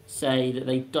sportsmen say that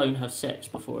they don't have sex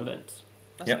before events.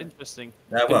 That's interesting.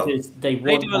 Because they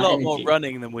do a lot more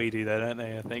running than we do, though, don't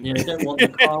they? I think. Yeah, they don't want the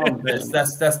calm.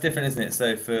 That's different, isn't it?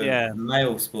 So for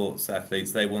male sports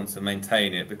athletes, they want to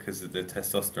maintain it because of the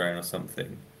testosterone or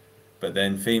something. But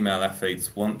then female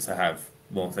athletes want to have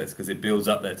more sex because it builds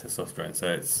up their testosterone.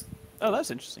 So it's. Oh,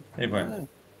 that's interesting. Anyway.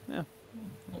 Yeah.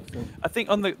 I think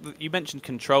you mentioned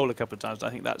control a couple of times. I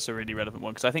think that's a really relevant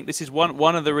one because I think this is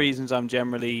one of the reasons I'm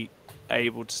generally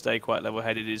able to stay quite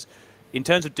level-headed is in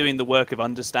terms of doing the work of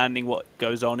understanding what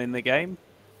goes on in the game.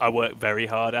 I work very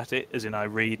hard at it, as in I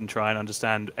read and try and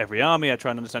understand every army. I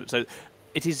try and understand it. So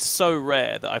it is so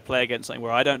rare that I play against something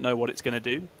where I don't know what it's going to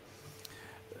do.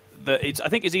 I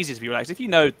think it's easy to be relaxed. If you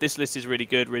know this list is really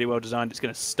good, really well designed, it's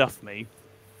going to stuff me,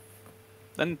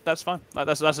 then that's fine.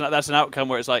 That's an outcome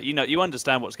where it's like you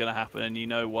understand what's going to happen and you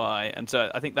know why. And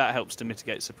so I think that helps to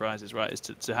mitigate surprises, right? Is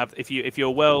to have if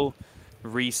you're well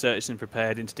researched and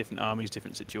prepared into different armies,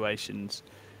 different situations,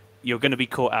 you're going to be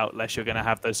caught out less. You're going to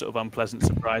have those sort of unpleasant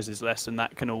surprises less, and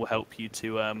that can all help you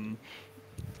to.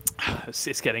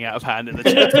 It's getting out of hand in the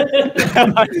chat.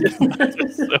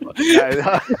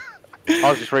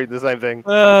 I was just reading the same thing.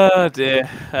 Oh dear.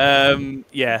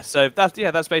 So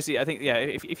that's basically. I think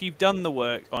if you've done the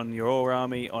work on your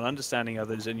army, on understanding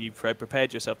others, and you've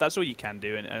prepared yourself, that's all you can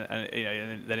do. And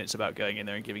then it's about going in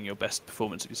there and giving your best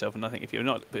performance of yourself. And I think if you're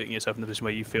not putting yourself in the position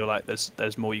where you feel like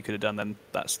there's more you could have done, then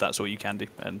that's all you can do,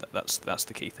 and that's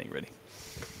the key thing really.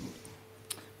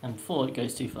 And before it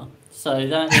goes too far. So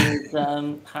that is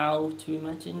how to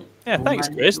imagine. Yeah, thanks,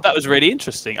 Chris. That was really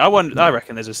interesting. I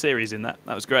reckon there's a series in that.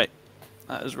 That was great.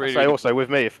 That was really. So also with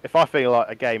me, if I feel like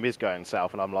a game is going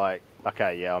south and I'm like,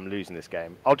 okay, yeah, I'm losing this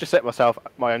game, I'll just set myself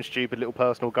my own stupid little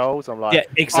personal goals. I'm like,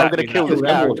 I'm going to kill this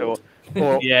character, or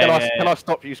can I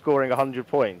stop you scoring 100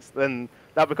 points? Then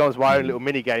that becomes my own little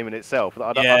mini game in itself.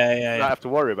 I don't have to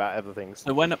worry about everything.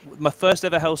 So when my first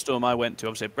ever Hellstorm I went to,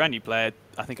 obviously a brand new player,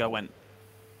 I think I went,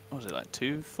 what was it, like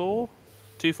 2-4?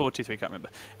 2-4, 2-3, can't remember.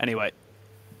 Anyway,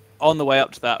 on the way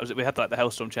up to that, we had like the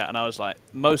Hellstorm chat, and I was like,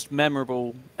 most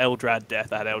memorable Eldrad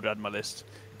death, I had Eldrad on my list,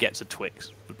 gets a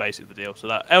Twix, was basically the deal. So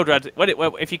that Eldrad,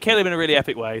 if you kill him in a really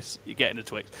epic way, you get in a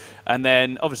Twix. And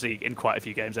then, obviously, in quite a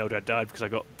few games, Eldrad died because I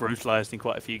got brutalized in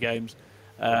quite a few games.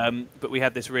 But we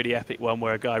had this really epic one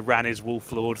where a guy ran his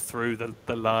Wolf Lord through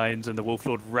the lines, and the Wolf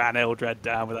Lord ran Eldrad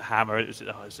down with a hammer. It was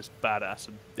just badass.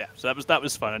 And yeah, so that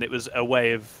was fun, and it was a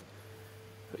way of,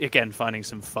 again, finding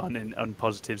some fun and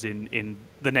positives in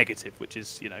the negative, which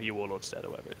is, you know, your Warlord's dead or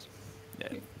whatever it is.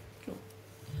 Yeah. Cool.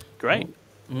 Great.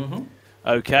 Mm-hmm.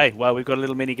 Okay, well, we've got a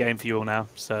little mini game for you all now,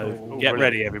 so get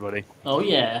ready, everybody. Oh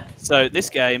yeah. So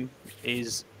this game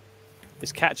is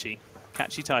catchy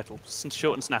title,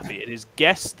 short and snappy. It is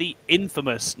Guess the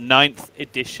Infamous 9th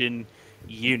Edition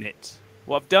unit.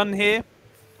 What I've done here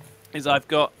is I've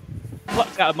got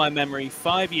plucked out of my memory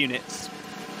 5 units.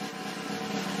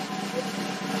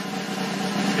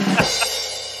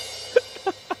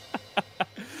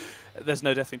 There's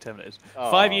no Deathwing Terminators.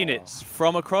 5 units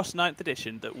from across 9th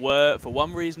edition that were, for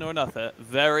one reason or another,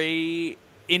 very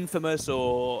infamous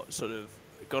or sort of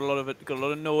got a lot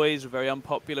of noise, were very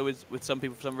unpopular with some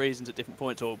people for some reasons at different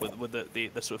points, or with the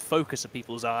sort of focus of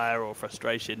people's ire or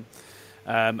frustration.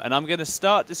 And I'm going to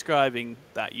start describing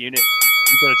that unit.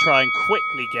 I'm going to try and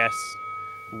quickly guess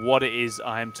what it is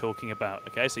I am talking about.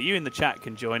 Okay, so you in the chat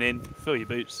can join in, fill your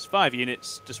boots. 5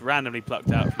 units, just randomly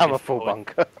plucked out. I'm a full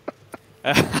bunker.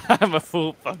 I'm a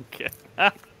full bunker.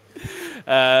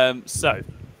 So,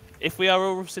 if we are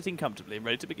all sitting comfortably and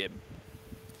ready to begin,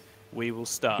 we will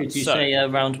start. Could you say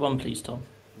round 1, please, Tom?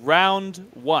 Round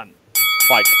 1.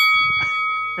 Fight.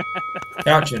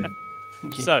 Gotcha.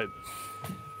 So,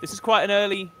 this is quite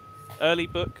an early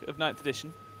book of 9th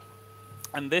edition,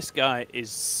 and this guy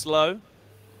is slow,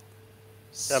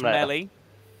 smelly.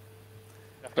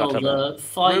 The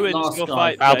fight Ruins last your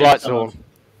guy. fight. Blightstorm.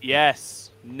 Yes.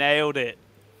 Nailed it.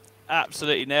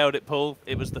 Absolutely nailed it, Paul.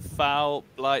 It was the Foul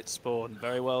Blightspawn.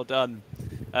 Very well done.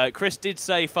 Chris did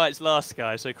say fights last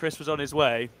guy, so Chris was on his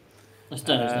way. Let's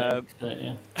do it,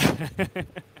 yeah.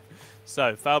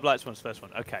 So, Foul Blightspawn's first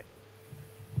one. Okay.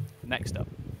 Next up.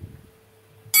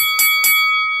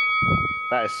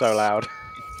 That is so loud.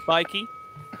 Spiky.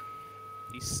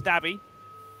 He's stabby.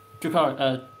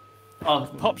 Drakari,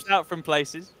 Pops out from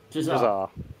places. Drazhar.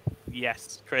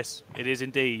 Yes, Chris. It is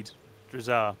indeed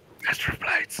Drazhar. Master of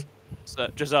Blades. So,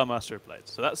 Drazhar, Master of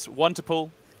Blades. So that's 1 to Paul,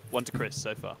 1 to Chris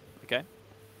so far. Okay.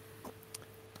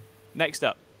 Next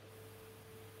up.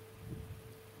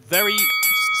 Very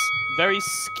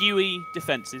skewy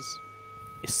defenses.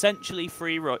 Essentially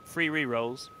free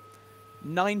rerolls.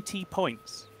 90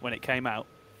 points when it came out.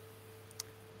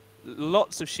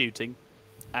 Lots of shooting.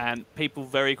 And people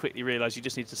very quickly realised you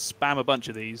just need to spam a bunch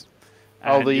of these.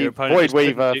 Oh, the Void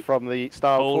Weaver from the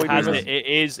Star Paul Void has Weaver. it.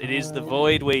 It is the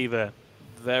Void Weaver.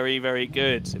 Very, very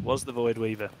good. It was the Void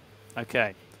Weaver.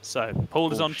 Okay, so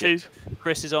Paul is on 2,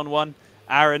 Chris is on 1.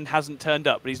 Aaron hasn't turned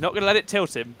up, but he's not going to let it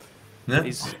tilt him. Yeah.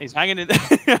 He's hanging in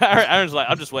there. Aaron's like,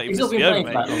 I'm just waiting for this to be over,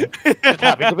 mate.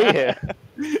 Happy to be here.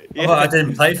 Yeah. Well, I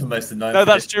didn't play for most of the night. No,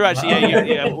 that's true, actually.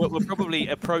 Yeah. We're probably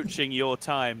approaching your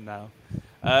time now.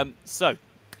 So,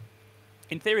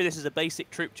 in theory, this is a basic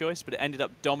troop choice, but it ended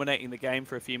up dominating the game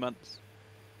for a few months.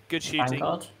 Good shooting.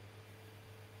 Vanguard?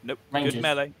 Nope. Rangers. Good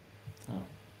melee. Oh.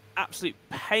 Absolute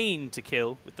pain to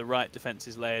kill with the right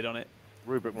defenses layered on it.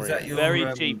 Rubric Is Marine. that your,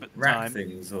 Very cheap at the rack time.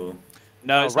 things, or?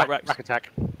 No, it's not rack racks.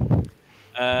 attack.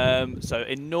 So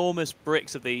enormous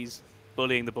bricks of these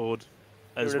bullying the board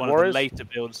as Tyranid one Warriors? of the later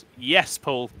builds. Yes,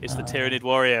 Paul, it's the Tyranid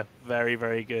Warrior. Very,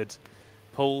 very good.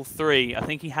 Paul 3. I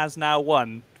think he has now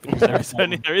 1 because there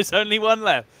is only 1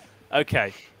 left.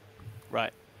 Okay,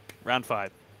 right. Round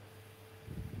 5.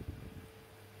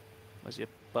 Where's your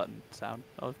button sound?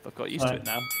 Oh, I've got used to it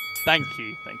now. Thank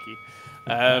you.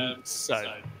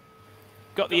 So,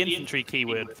 got the infantry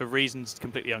keyword for reasons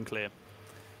completely unclear.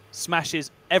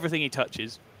 Smashes everything he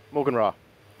touches. Morgan Ra.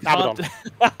 Can't-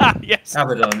 Abaddon. Yes.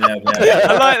 Abaddon, yeah.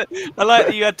 I like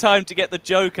that you had time to get the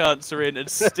joke answer in and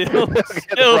still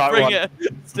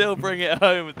bring it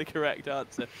home with the correct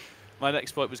answer. My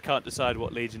next point was can't decide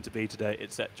what legion to be today,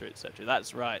 etc., etc.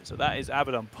 That's right. So that is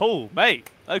Abaddon. Paul, mate.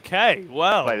 Okay.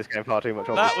 Well, Play this game far too much.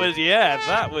 that obviously.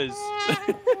 was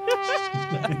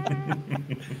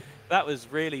That was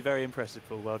really very impressive,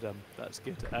 Paul. Well done. That's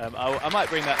good. I might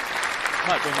bring that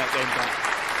game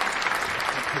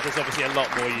back because there's obviously a lot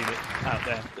more unit out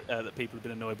there that people have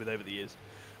been annoyed with over the years.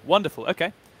 Wonderful.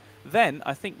 Okay. Then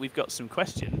I think we've got some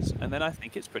questions, and then I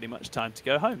think it's pretty much time to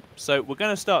go home. So we're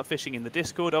going to start fishing in the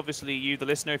Discord. Obviously, you, the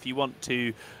listener, if you want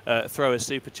to throw a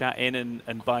super chat in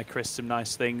and buy Chris some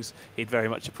nice things, he'd very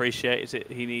much appreciate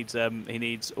it. He needs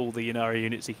all the Ynnari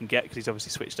units he can get because he's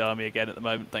obviously switched army again at the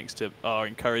moment, thanks to our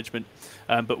encouragement.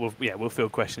 But we'll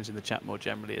field questions in the chat more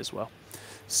generally as well.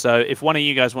 So if one of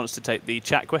you guys wants to take the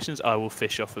chat questions, I will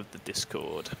fish off of the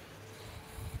Discord.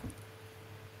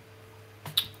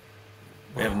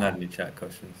 We haven't had any chat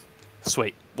questions.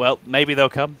 Sweet. Well, maybe they'll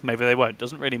come, maybe they won't.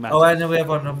 Doesn't really matter. Oh, I know we have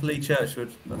one off Lee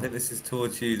Churchwood. I think this is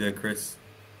towards you, though, Chris.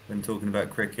 When talking about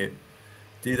cricket,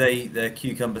 do they eat their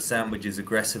cucumber sandwiches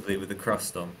aggressively with the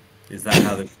crust on? Is that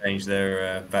how they've changed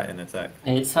their batting attack?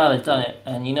 It's how they've done it,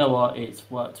 and you know what? It's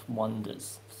worked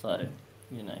wonders. So,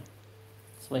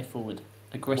 it's the way forward.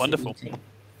 Aggressive Wonderful. eating.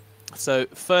 So,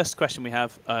 first question we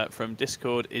have from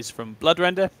Discord is from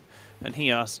Bloodrender, and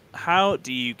he asks, how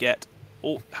do you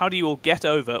all get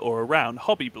over or around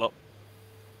Hobby Block,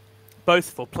 both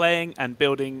for playing and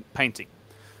building painting?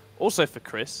 Also for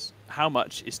Chris, how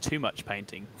much is too much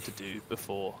painting to do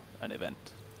before an event?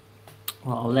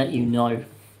 Well, I'll let you know.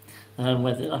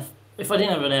 If I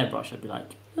didn't have an airbrush, I'd be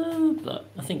like, but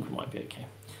I think we might be okay.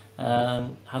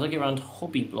 How to get around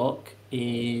Hobby Block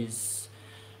is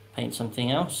paint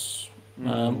something else,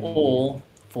 or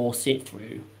force it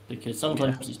through. Because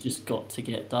sometimes it's just got to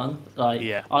get done.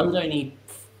 I would only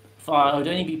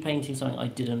be painting something I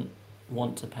didn't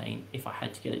want to paint if I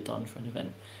had to get it done for an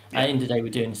event. At the end of the day, we're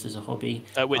doing this as a hobby.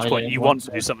 At which point you want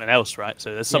to do something else, right?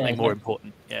 So there's something more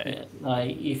important. Yeah.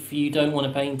 Like if you don't want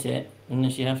to paint it,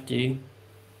 unless you have to,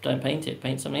 don't paint it.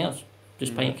 Paint something else.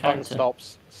 Just paint character.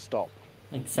 Stop.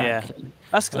 Exactly. Yeah.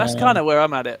 That's kind of where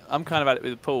I'm at it. I'm kind of at it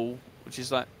with Paul, which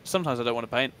is like sometimes I don't want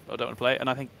to paint, I don't want to play, and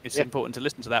I think it's important to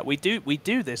listen to that. We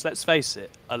do this, let's face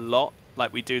it, a lot.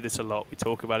 Like we do this a lot. We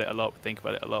talk about it a lot. We think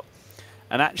about it a lot.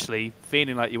 And actually,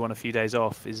 feeling like you want a few days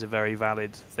off is a very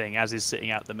valid thing, as is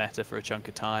sitting out the meta for a chunk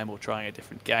of time, or trying a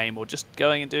different game, or just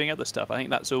going and doing other stuff. I think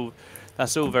that's all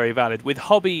very valid. With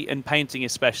hobby and painting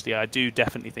especially, I do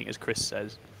definitely think, as Chris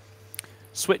says,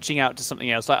 switching out to something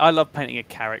else. Like I love painting a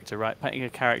character, right? Painting a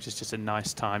character is just a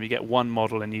nice time. You get one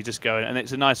model and you just go, and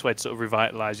it's a nice way to sort of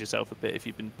revitalize yourself a bit if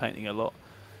you've been painting a lot.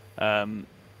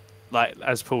 Like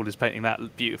as Paul is painting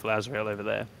that beautiful Azrael over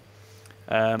there.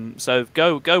 So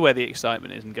go where the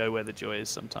excitement is and go where the joy is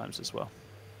sometimes as well.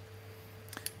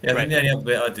 Yeah, I think the only other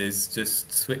bit I do is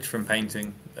just switch from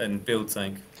painting and build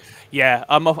something. Yeah,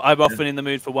 I'm often in the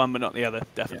mood for one but not the other,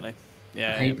 definitely.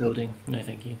 Yeah. I hate building. No,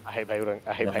 thank you. I hate building.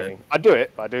 I hate painting. I do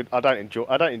it, but I don't enjoy.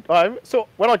 So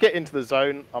when I get into the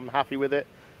zone, I'm happy with it.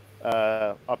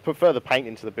 I prefer the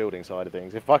painting to the building side of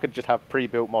things. If I could just have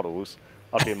pre-built models,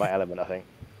 I'd be in my element, I think.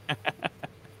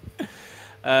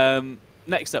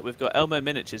 Next up, we've got Elmo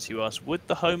Miniatures, who asks, would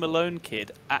the Home Alone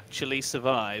kid actually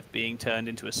survive being turned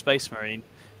into a Space Marine?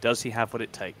 Does he have what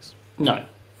it takes? No.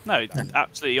 No,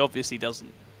 absolutely, obviously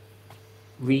doesn't.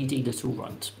 Reedy little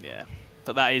runt. Yeah.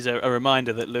 But that is a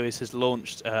reminder that Lewis has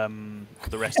launched The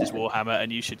Rest is Warhammer,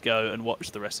 and you should go and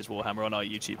watch The Rest is Warhammer on our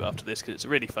YouTube after this, because it's a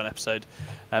really fun episode,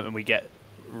 and we get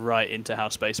right into how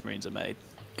Space Marines are made.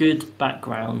 Good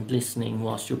background listening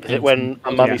whilst you're painting. Is it when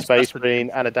a mummy Space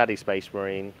Marine and a daddy Space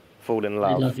Marine fall in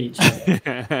love? They love each other.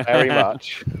 Very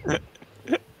much.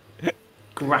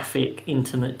 Graphic,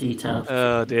 intimate detail.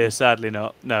 Oh dear, sadly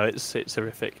not. No, it's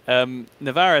horrific.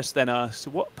 Navaris then asks,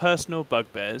 what personal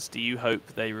bugbears do you hope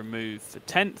they remove for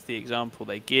 10th? The example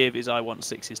they give is, I want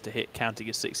 6s to hit, counting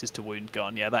as 6s to wound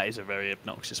gone. Yeah, that is a very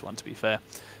obnoxious one, to be fair.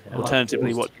 Yeah,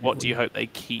 alternatively, what do you hope they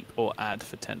keep or add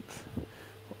for 10th?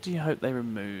 What do you hope they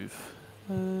remove?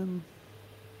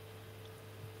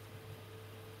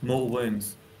 Mortal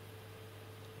wounds.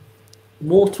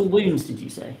 Mortal wounds, did you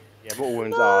say? Yeah, mortal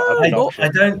wounds are obnoxious.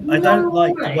 I don't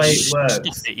like the way it works.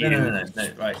 No.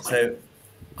 Right, so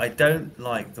I don't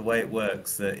like the way it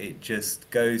works, that it just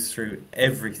goes through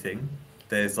everything.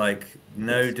 There's like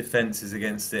no defenses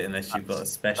against it unless you've got a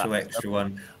special extra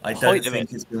one. I don't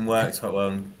think it's been worked quite well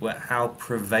on how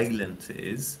prevalent it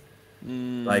is.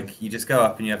 Like you just go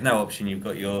up and you have no option. You've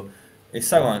got your, it's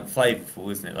so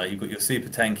unflavorful, isn't it? Like you've got your super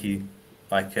tanky,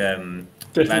 like different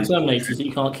Terminators that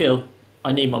you can't kill.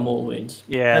 I need my mortal wounds.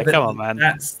 Yeah, come on, man.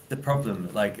 That's the problem.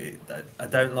 Like, I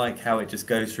don't like how it just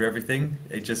goes through everything.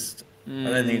 It just, I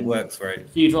don't think it works right.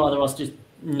 So you'd rather us just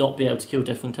not be able to kill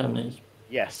different Terminators?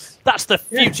 Yes. That's the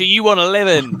future you want to live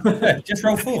in. Just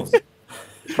roll 4s.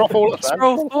 Just roll 4s. Just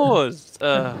roll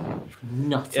 4s.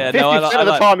 Nuts. Yeah, 50% of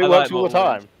the time it works all the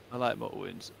time. I like Mortal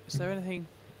Wounds. Is there anything?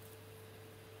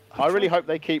 I really hope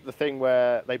they keep the thing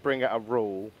where they bring out a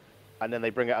rule, and then they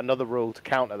bring out another rule to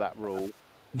counter that rule,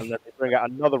 and then they bring out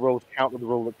another rule to counter the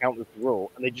rule that counters the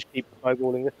rule, and they just keep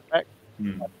snowballing this effect.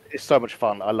 It's so much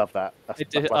fun. I love that.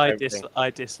 I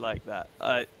dislike that.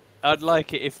 I'd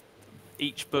like it if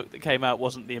each book that came out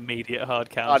wasn't the immediate hard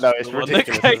counter. I know, it's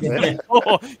ridiculous, isn't it?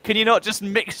 Or can you not just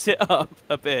mix it up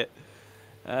a bit?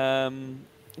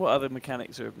 What other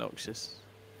mechanics are obnoxious?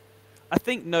 I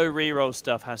think no reroll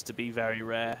stuff has to be very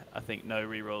rare. I think no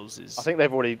rerolls is... I think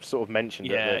they've already sort of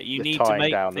mentioned it. Yeah, you need to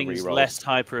make things less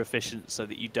hyper-efficient so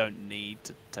that you don't need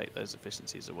to take those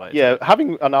efficiencies away. Yeah,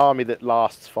 having an army that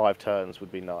lasts 5 turns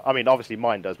would be nice. I mean, obviously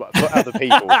mine does, but for other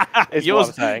people, is what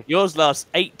I'm saying. Yours lasts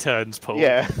 8 turns, Paul.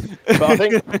 Yeah, but I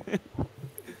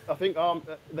think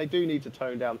they do need to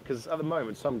tone down, because at the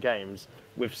moment, some games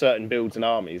with certain builds and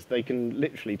armies, they can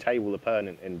literally table the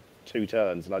opponent in 2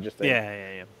 turns, and I just think...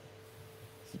 Yeah.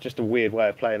 It's just a weird way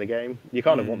of playing the game. You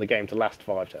kind of want the game to last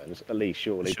 5 turns, at least,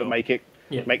 surely. Sure. But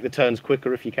make the turns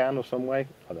quicker if you can, or some way.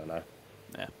 I don't know.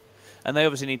 Yeah, and they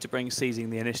obviously need to bring seizing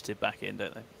the initiative back in,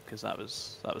 don't they? Because that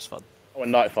was fun. Oh,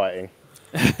 and night fighting.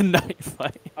 Night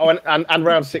fighting. Oh, and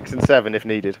round 6 and 7 if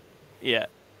needed. Yeah.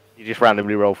 You just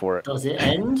randomly roll for it. Does it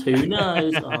end? Who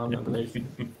knows?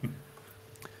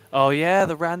 Oh yeah,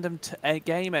 the random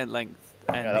game end length.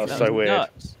 Yeah, that was so weird.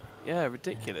 Nuts. Yeah,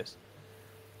 ridiculous.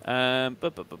 So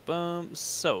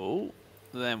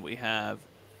then we have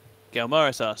Gail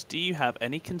Morris asks, do you have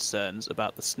any concerns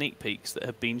about the sneak peeks that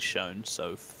have been shown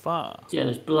so far? Yeah,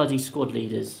 there's bloody squad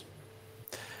leaders.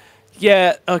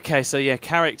 Yeah, okay, so yeah,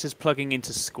 characters plugging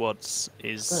into squads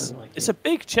is it's a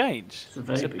big change.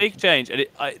 It's a big change, and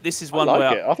this is one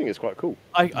where I think it's quite cool.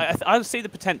 I see the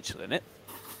potential in it.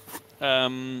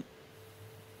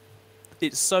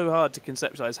 It's so hard to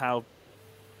conceptualize how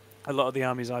a lot of the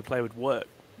armies I play would work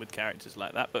with characters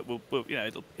like that, but we'll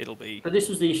it'll be. But this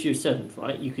was the issue of 7th,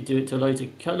 right? You could do it to loads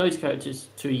of characters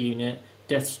to a unit,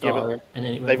 Death Star, and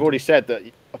then they've already said that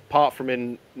apart from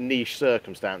in niche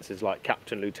circumstances like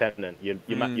Captain Lieutenant, you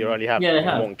only have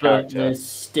one character. But there's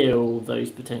still those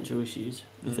potential issues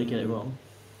if they get it wrong.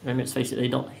 And let's face it, they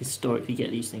don't historically get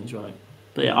these things right.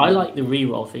 But yeah, I like the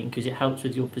reroll thing because it helps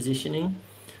with your positioning.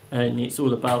 And it's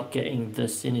all about getting the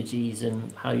synergies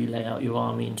and how you lay out your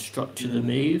army and structure the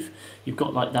move. You've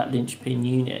got like that linchpin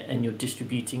unit and you're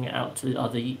distributing it out to the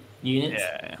other units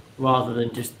rather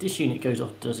than just this unit goes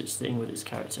off, does its thing with its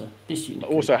character. This unit.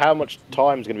 Also, how much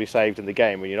time is going to be saved in the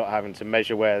game when you're not having to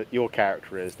measure where your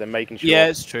character is? Then making sure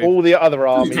it's true. All the other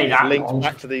armies linked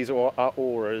back to these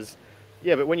auras.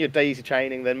 Yeah, but when you're daisy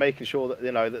chaining, then making sure that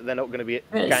that they're not going to be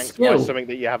ganked by something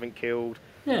that you haven't killed.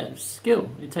 Yeah, skill.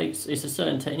 It's a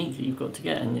certain technique that you've got to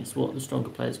get, and it's what the stronger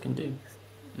players can do.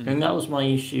 And that was my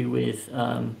issue with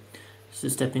to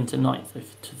step into 9th,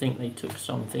 to think they took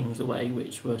some things away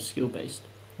which were skill based,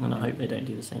 and I hope they don't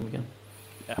do the same again.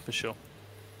 Yeah, for sure.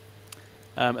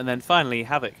 And then finally,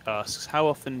 Havoc asks, how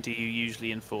often do you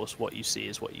usually enforce what you see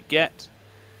is what you get?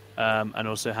 And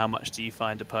also, how much do you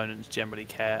find opponents generally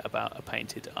care about a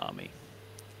painted army?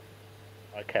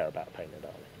 I care about a painted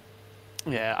army.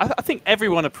 Yeah, I think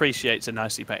everyone appreciates a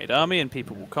nicely painted army, and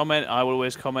people will comment. I will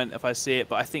always comment if I see it,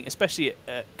 but I think, especially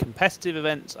at competitive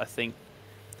events, I think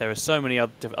there are so many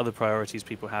other priorities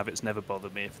people have. It's never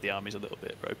bothered me if the army's a little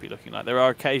bit ropey looking. Like, there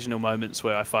are occasional moments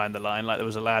where I find the line, like there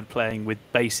was a lad playing with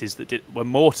bases that were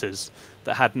mortars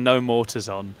that had no mortars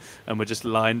on and were just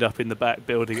lined up in the back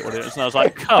building it. And I was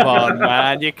like, come on,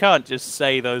 man, you can't just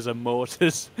say those are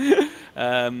mortars.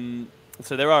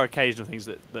 So there are occasional things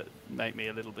that make me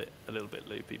a little bit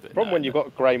loopy. But the problem when you've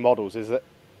got grey models is that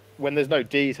when there's no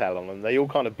detail on them, they all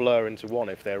kind of blur into one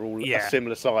if they're all a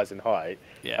similar size and height.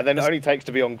 Yeah. And then it only takes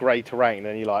to be on grey terrain,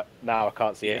 and you're like, now I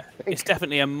can't see it. It's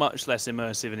definitely a much less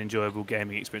immersive and enjoyable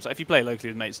gaming experience. Like, if you play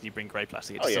locally with mates and you bring grey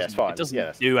plastic, it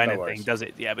doesn't do anything, does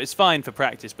it? Yeah, but it's fine for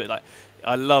practice. But like,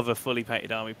 I love a fully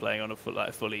painted army playing on a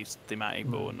fully thematic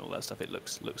board and all that stuff. It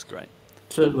looks great.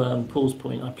 To Paul's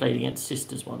point, I played against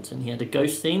Sisters once, and he had a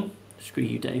ghost theme. Screw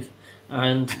you, Dave.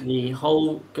 And the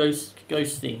whole ghost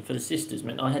theme for the Sisters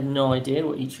meant I had no idea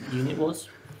what each unit was.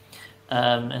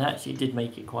 And actually, it did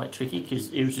make it quite tricky because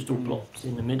it was just all blocks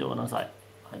in the middle, and I was like,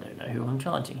 I don't know who I'm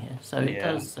charging here. So it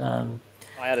does. I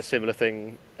had a similar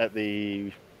thing at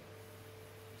the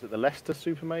Leicester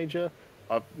Super Major.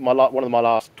 One of my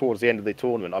last, towards the end of the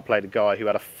tournament, I played a guy who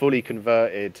had a fully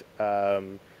converted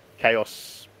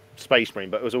Chaos Space Marine,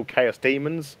 but it was all Chaos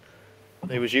Demons.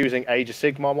 He was using Age of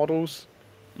Sigmar models.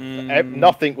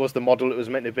 Nothing was the model it was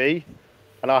meant to be.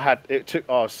 and I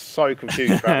was so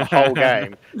confused throughout the whole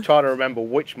game, trying to remember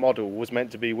which model was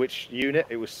meant to be which unit.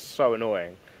 It was so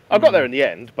annoying. I got there in the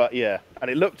end, but yeah,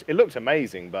 and it looked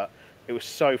amazing, but it was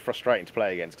so frustrating to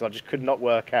play against because I just could not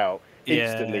work out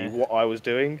instantly what I was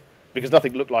doing because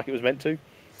nothing looked like it was meant to.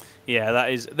 Yeah,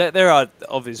 that is. There are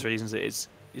obvious reasons that it's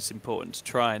important to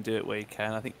try and do it where you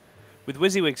can. I think with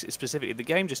WYSIWYG specifically, the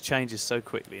game just changes so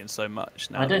quickly and so much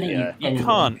now. I don't think you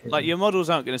can't. Like, your models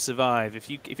aren't going to survive if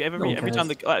every time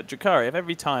Drukhari, if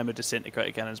every time a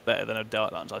disintegrator cannon is better than a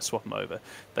Dart Lance, I swap them over.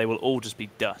 They will all just be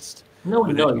dust. No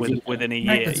one knows within a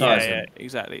year. Yeah,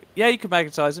 exactly. Yeah, you could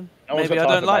magnetize them. Maybe I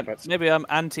don't like. Maybe I'm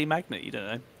anti-magnet. You don't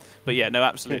know. But yeah, no,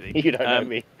 absolutely. You don't know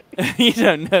me. You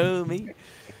don't know me.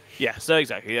 Yeah, so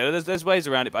exactly. Yeah, there's ways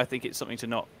around it, but I think it's something to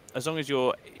not. As long as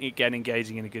you're again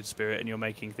engaging in a good spirit and you're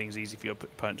making things easy for your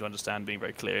opponent to understand, being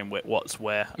very clear in what's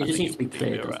where. It just needs to be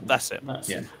clear. That's it.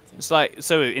 It's like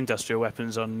industrial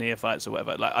weapons on neophytes or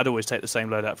whatever. Like, I'd always take the same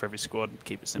loadout for every squad and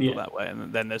keep it simple that way,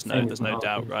 and then there's no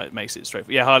doubt, right? It makes it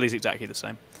straightforward. Yeah, Harley's exactly the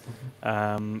same.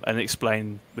 And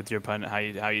explain with your opponent how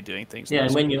you're doing things. Yeah,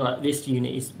 and when you're like, this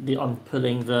unit is I'm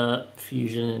pulling the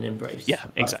fusion and embrace. Yeah,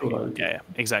 exactly. Yeah,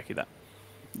 exactly that.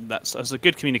 That's a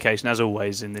good communication, as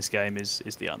always in this game, is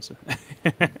the answer.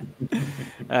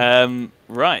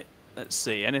 Right, let's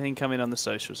see. Anything coming on the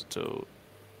socials at all?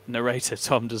 Narrator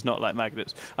Tom does not like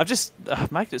magnets.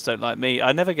 Magnets don't like me.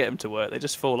 I never get them to work. They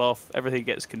just fall off. Everything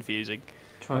gets confusing.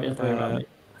 Try it.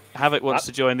 Havoc wants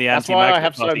to join the anti-magnet. That's why I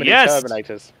have so many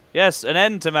Terminators. Yes, an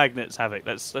end to magnets, Havoc.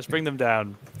 Let's bring them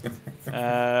down.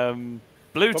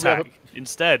 Blue tack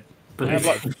instead. I have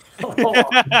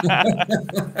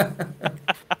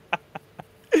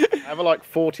like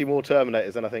 40 more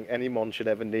Terminators than I think any mon should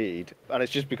ever need, and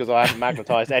it's just because I haven't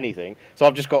magnetized anything. So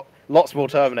I've just got lots more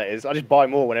Terminators. I just buy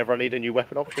more whenever I need a new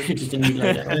weapon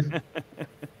option.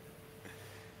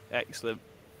 Excellent.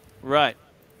 Right,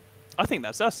 I think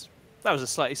that's us. That was a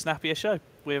slightly snappier show.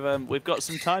 We've got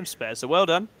some time spare, so well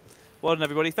done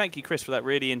everybody. Thank you, Chris, for that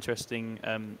really interesting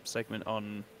segment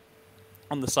on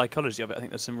the psychology of it. I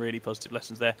think there's some really positive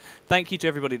lessons there. Thank you to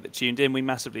everybody that tuned in. We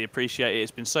massively appreciate it. It's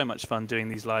been so much fun doing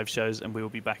these live shows, and we will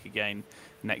be back again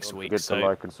next week. Don't forget to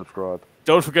like and subscribe.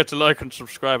 Don't forget to like and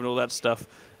subscribe and all that stuff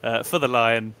for the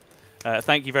Lion.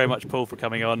 Thank you very much, Paul, for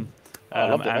coming on. I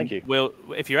loved it. Thank you.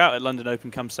 If you're out at London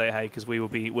Open, come say hey, because we'll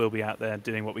be out there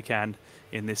doing what we can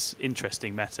in this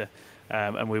interesting meta,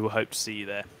 and we will hope to see you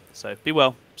there. So be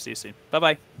well. See you soon.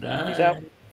 Bye-bye. Bye. Peace out.